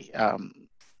clearly.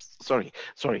 Sorry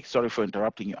for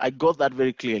interrupting you. I got that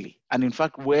very clearly. And in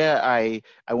fact, where I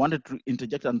wanted to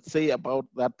interject and say about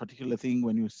that particular thing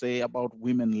when you say about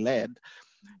women-led,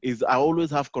 is I always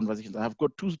have conversations. I have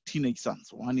got two teenage sons.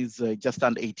 One is just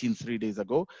turned 18 3 days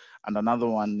ago, and another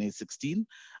one is 16.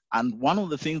 And one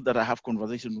of the things that I have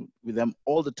conversations with them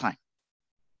all the time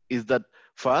is that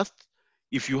first,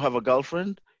 if you have a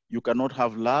girlfriend, you cannot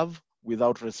have love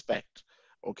without respect,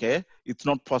 okay? It's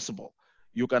not possible.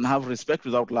 You can have respect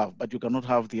without love, but you cannot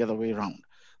have the other way around.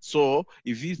 So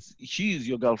if she is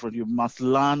your girlfriend, you must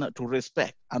learn to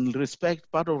respect. And respect,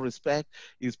 part of respect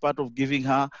is part of giving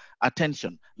her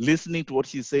attention, listening to what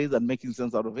she says and making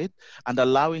sense out of it, and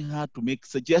allowing her to make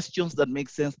suggestions that make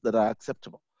sense, that are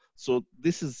acceptable. So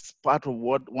this is part of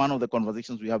one of the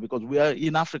conversations we have, because we are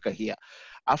in Africa here.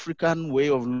 African way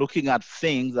of looking at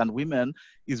things and women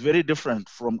is very different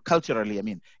from culturally,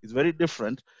 it's very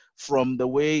different from the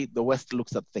way the West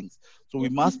looks at things. So we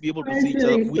must be able to see each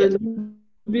other.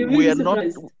 We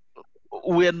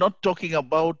are not talking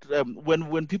about,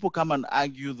 when people come and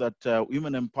argue that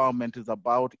women empowerment is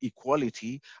about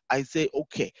equality, I say,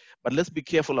 okay, but let's be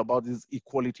careful about this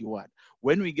equality word.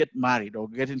 When we get married or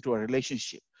get into a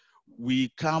relationship,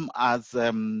 we come as,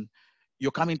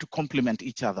 you're coming to complement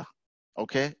each other.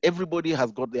 Okay, everybody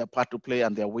has got their part to play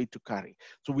and their weight to carry.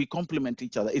 So we complement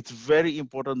each other. It's very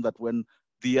important that when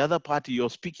the other party you're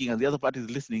speaking and the other party is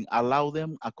listening, allow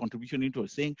them a contribution into a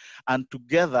thing, and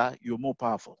together you're more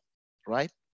powerful,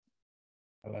 right?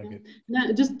 I like it.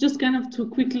 Now, just kind of to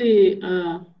quickly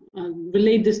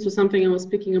relate this to something I was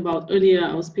speaking about earlier.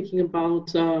 I was speaking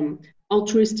about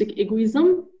altruistic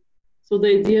egoism. So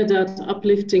the idea that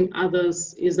uplifting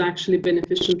others is actually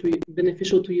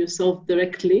beneficial to yourself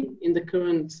directly in the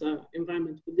current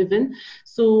environment we live in.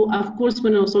 So of course,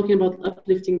 when I was talking about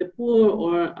uplifting the poor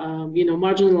or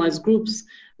marginalized groups,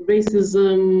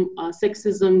 racism,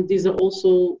 sexism, these are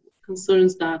also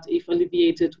concerns that, if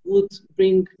alleviated, would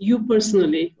bring you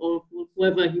personally or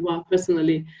whoever you are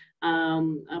personally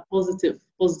a positive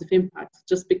impact,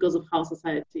 just because of how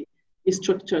society is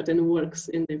structured and works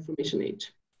in the information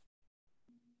age.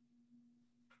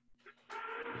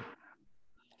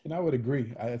 And I would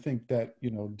agree. I think that,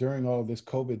 during all of this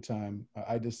COVID time,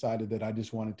 I decided that I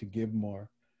just wanted to give more.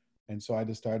 And so I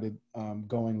just started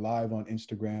going live on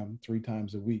Instagram 3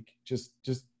 times a week, just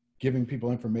giving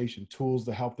people information, tools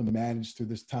to help them manage through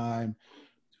this time,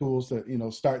 tools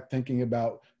to, start thinking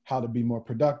about how to be more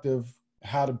productive,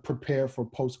 how to prepare for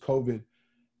post-COVID.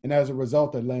 And as a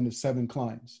result, I landed 7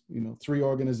 clients, 3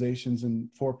 organizations and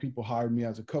 4 people hired me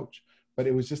as a coach. But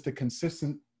it was just a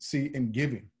consistency in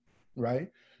giving, right?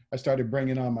 I started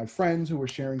bringing on my friends who were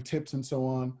sharing tips and so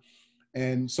on.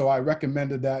 And so I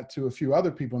recommended that to a few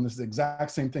other people, and this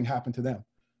exact same thing happened to them.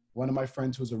 One of my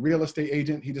friends was a real estate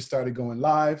agent. He just started going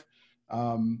live.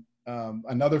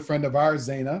 Another friend of ours,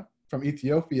 Zaina, from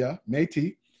Ethiopia,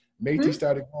 Meti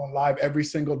started going live every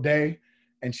single day.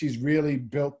 And she's really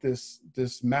built this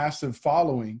massive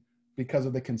following because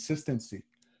of the consistency.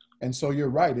 And so you're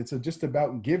right. It's just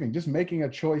about giving, just making a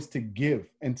choice to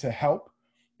give and to help.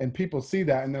 And people see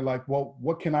that and they're like, well,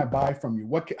 what can I buy from you?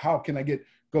 How can I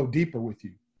go deeper with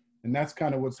you? And that's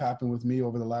kind of what's happened with me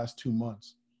over the last 2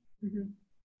 months. Mm-hmm.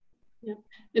 Yeah.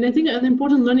 And I think an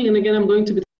important learning, and again, I'm going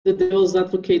to be the devil's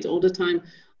advocate all the time,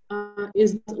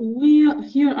 is that we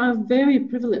here are very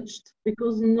privileged,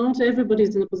 because not everybody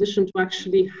is in a position to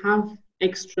actually have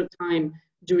extra time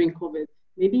during COVID.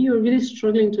 Maybe you're really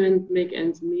struggling to make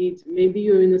ends meet. Maybe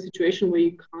you're in a situation where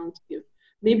you can't give.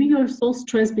 Maybe you're so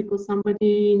stressed because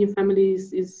somebody in your family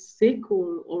is sick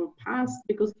or passed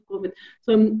because of COVID.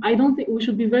 So I don't think we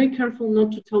should be very careful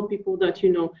not to tell people that,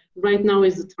 right now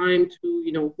is the time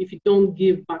to, if you don't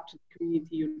give back to the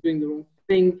community, you're doing the wrong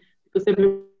thing, because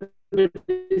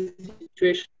everybody's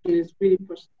situation is really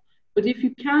personal. But if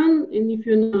you can, and if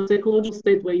you're in a psychological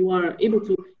state where you are able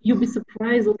to, you'll be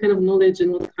surprised what kind of knowledge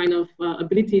and what kind of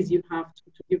abilities you have to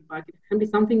give back. It can be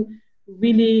something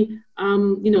really,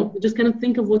 just kind of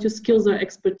think of what your skills or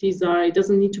expertise are. It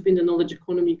doesn't need to be in the knowledge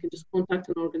economy. You can just contact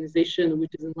an organization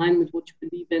which is in line with what you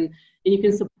believe in, and you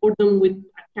can support them with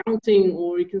accounting,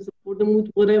 or you can support them with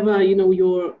whatever,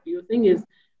 your thing is.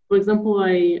 For example,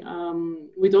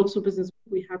 with Also Business,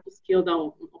 we have to scale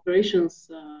down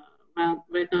operations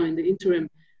right now in the interim,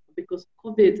 because of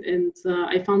COVID, and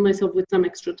I found myself with some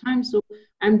extra time. So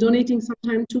I'm donating some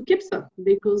time to KIPSA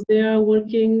because they are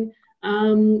working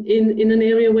in an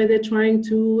area where they're trying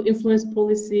to influence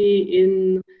policy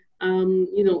in,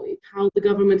 you know, how the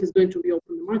government is going to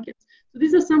reopen the market. So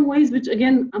these are some ways which,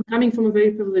 again, I'm coming from a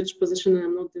very privileged position and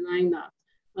I'm not denying that.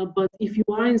 But if you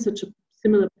are in such a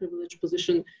similar privileged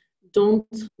position, don't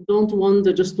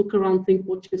wonder, just look around, think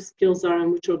what your skills are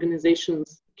and which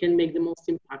organizations can make the most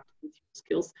impact with your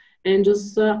skills, and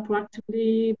just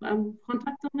proactively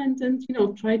contact them and you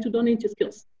know, try to donate your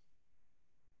skills.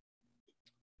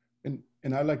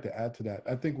 And I'd like to add to that.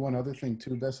 I think one other thing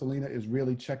too, Veselina, is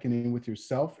really checking in with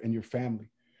yourself and your family.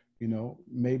 You know,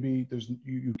 maybe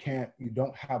you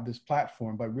don't have this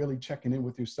platform, but really checking in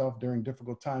with yourself during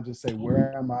difficult times and say,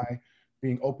 where am I?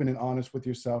 Being open and honest with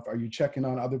yourself. Are you checking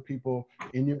on other people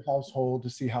in your household to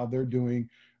see how they're doing?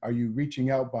 Are you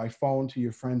reaching out by phone to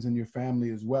your friends and your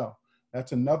family as well?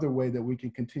 That's another way that we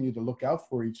can continue to look out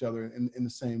for each other in the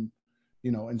same,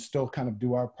 you know, and still kind of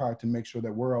do our part to make sure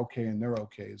that we're okay and they're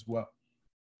okay as well.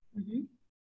 Mm-hmm.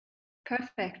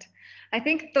 Perfect. I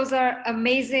think those are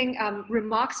amazing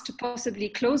remarks to possibly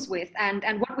close with. And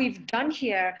what we've done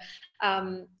here,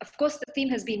 of course, the theme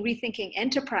has been rethinking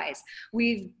enterprise.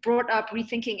 We've brought up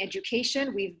rethinking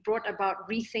education. We've brought about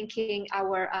rethinking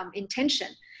our intention.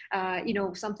 You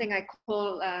know, something I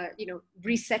call, you know,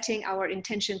 resetting our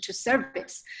intention to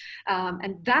service.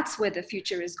 And that's where the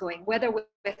future is going. Whether we're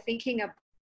thinking about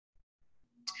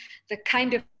the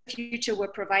kind of future we're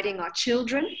providing our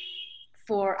children,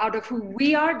 for out of who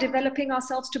we are developing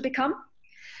ourselves to become,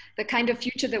 the kind of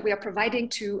future that we are providing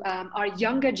to our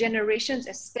younger generations,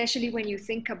 especially when you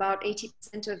think about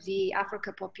 80% of the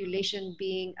Africa population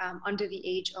being under the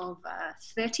age of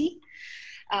 30.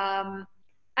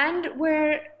 And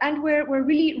we're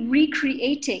really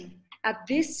recreating at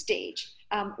this stage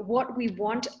what we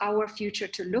want our future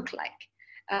to look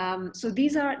like. So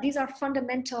these are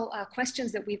fundamental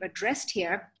questions that we've addressed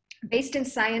here, based in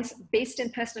science, based in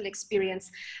personal experience,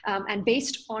 and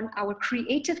based on our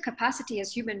creative capacity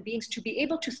as human beings to be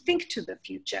able to think to the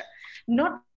future,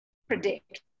 not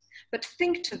predict, but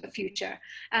think to the future.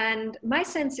 And my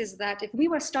sense is that if we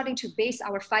were starting to base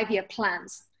our 5-year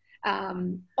plans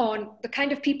on the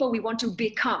kind of people we want to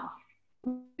become,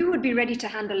 we would be ready to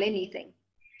handle anything.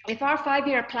 If our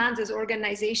 5-year plans as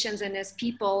organizations and as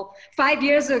people 5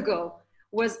 years ago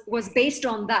was based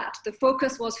on that, the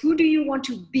focus was, who do you want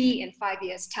to be in 5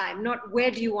 years' time, not where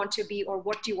do you want to be or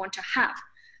what do you want to have,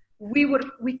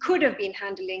 we could have been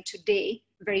handling today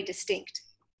very distinct.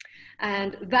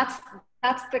 And that's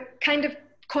the kind of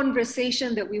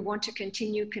conversation that we want to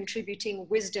continue contributing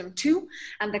wisdom to,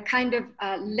 and the kind of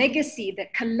legacy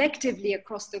that collectively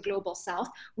across the global South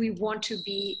we want to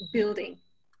be building.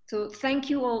 So thank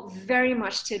you all very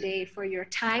much today for your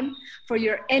time, for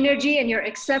your energy and your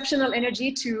exceptional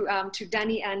energy, to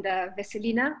Danny and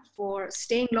Veselina for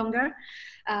staying longer.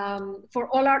 To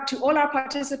all our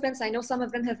participants, I know some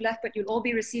of them have left, but you'll all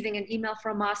be receiving an email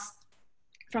from us,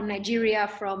 from Nigeria,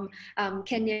 from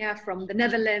Kenya, from the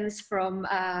Netherlands, from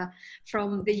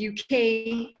the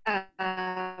UK.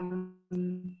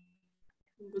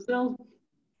 Brazil.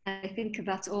 I think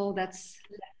that's all that's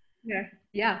left.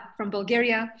 Yeah, from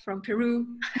Bulgaria, from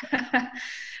Peru,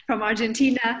 from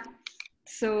Argentina.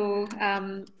 So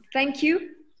thank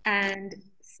you, and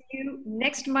see you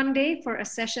next Monday for a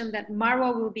session that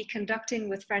Marwa will be conducting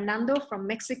with Fernando from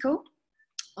Mexico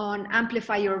on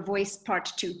Amplify Your Voice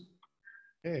Part 2.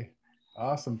 Hey,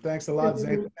 awesome. Thanks a lot,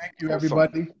 Zaina. Thank you,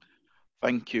 everybody.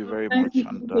 Thank you very much.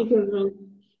 And,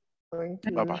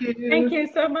 bye-bye. Thank you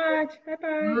so much.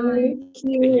 Bye-bye. Thank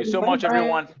you so much,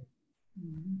 everyone.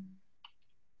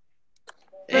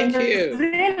 Thank you.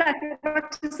 I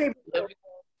forgot to say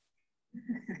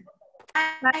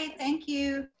bye. Thank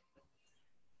you.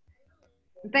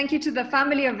 Thank you to the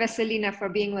family of Veselina for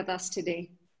being with us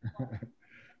today.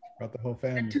 Brought the whole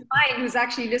family. And to mine, who's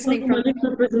actually listening from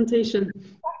the presentation.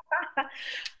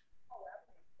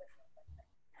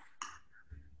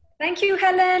 Thank you,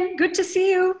 Helen. Good to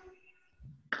see you.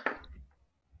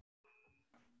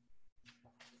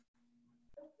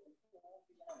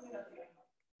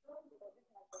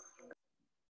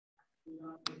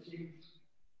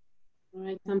 All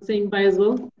right, I'm saying bye as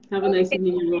well. Have a nice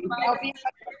evening, everyone. Thank you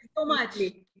so much.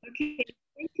 Okay,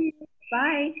 thank you.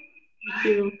 Bye. Thank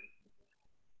you.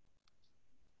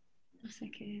 A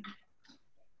second.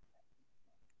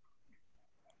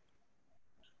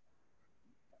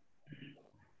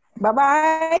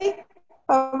 Bye-bye.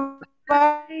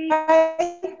 Bye-bye.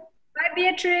 Bye,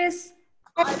 Beatrice.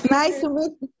 Nice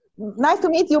to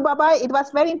meet you. Bye-bye. It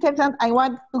was very interesting. I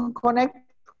want to connect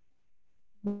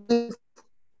with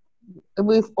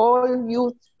with all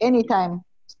you anytime.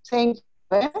 Thank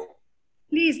you.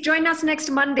 Please join us next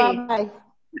Monday. Bye.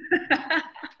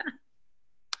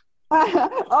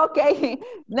 Okay,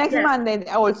 next Monday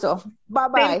also.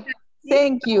 Bye-bye.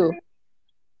 Thank you.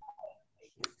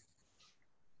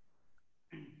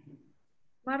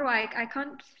 Marwa, I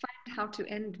can't find how to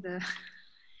end the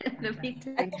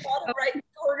meeting. At the bottom right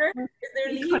corner, is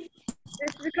there leave?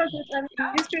 It's because I'm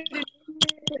used to it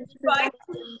in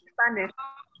Spanish.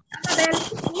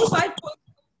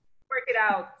 Work it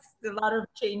out. A lot of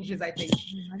changes, I think.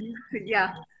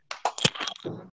 Yeah.